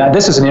ask you. Now,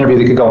 this is an interview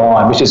that could go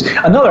on, which is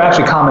another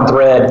actually common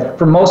thread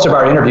for most of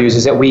our interviews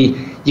is that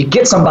you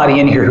get somebody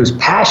in here who's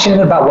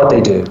passionate about what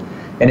they do.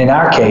 And in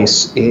our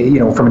case,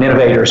 from an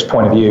innovator's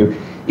point of view,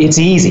 it's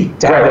easy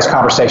to have this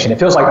conversation. It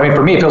feels like,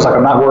 for me, it feels like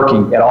I'm not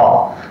working at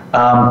all.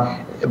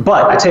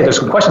 But I'd say there's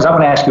some questions I'm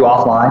going to ask you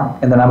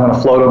offline, and then I'm going to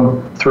float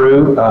them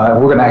through. We're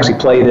going to actually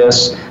play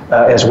this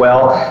as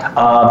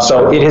well.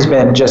 So it has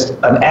been just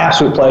an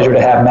absolute pleasure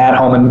to have Matt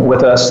Homann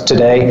with us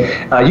today.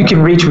 You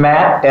can reach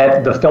Matt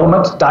at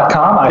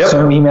thefilament.com. I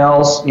assume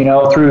emails,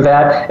 through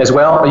that as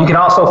well. You can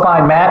also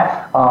find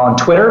Matt on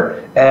Twitter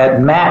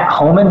at Matt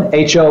Homann,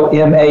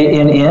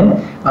 Homann.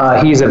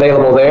 He's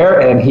available there,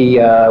 and he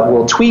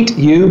will tweet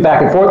you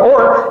back and forth,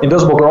 or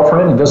Invisible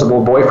Girlfriend,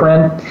 Invisible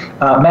Boyfriend.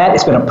 Matt,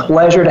 it's been a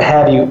pleasure to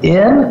have you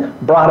in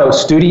Brado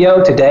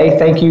Studio today.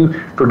 Thank you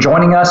for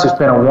joining us. It's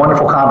been a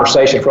wonderful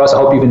conversation for us. I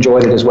hope you've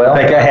enjoyed it as well.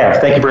 I have.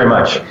 Thank you very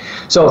much.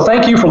 So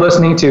thank you for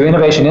listening to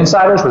Innovation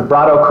Insiders with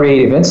Brado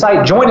Creative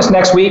Insight. Join us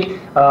next week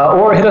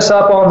or hit us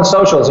up on the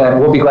socials, and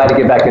we'll be glad to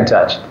get back in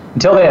touch.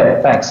 Until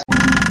then, thanks.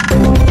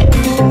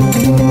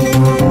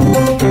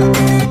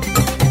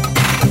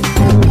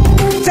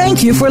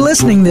 Thank you for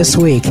listening this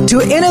week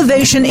to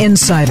Innovation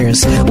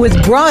Insiders with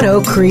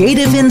Brado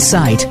Creative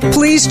Insight.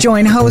 Please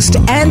join host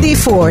Andy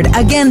Ford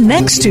again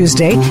next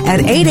Tuesday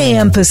at 8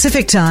 a.m.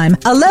 Pacific Time,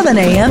 11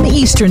 a.m.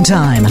 Eastern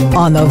Time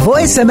on the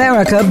Voice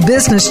America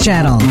Business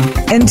Channel.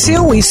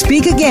 Until we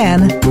speak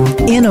again,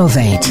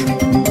 innovate.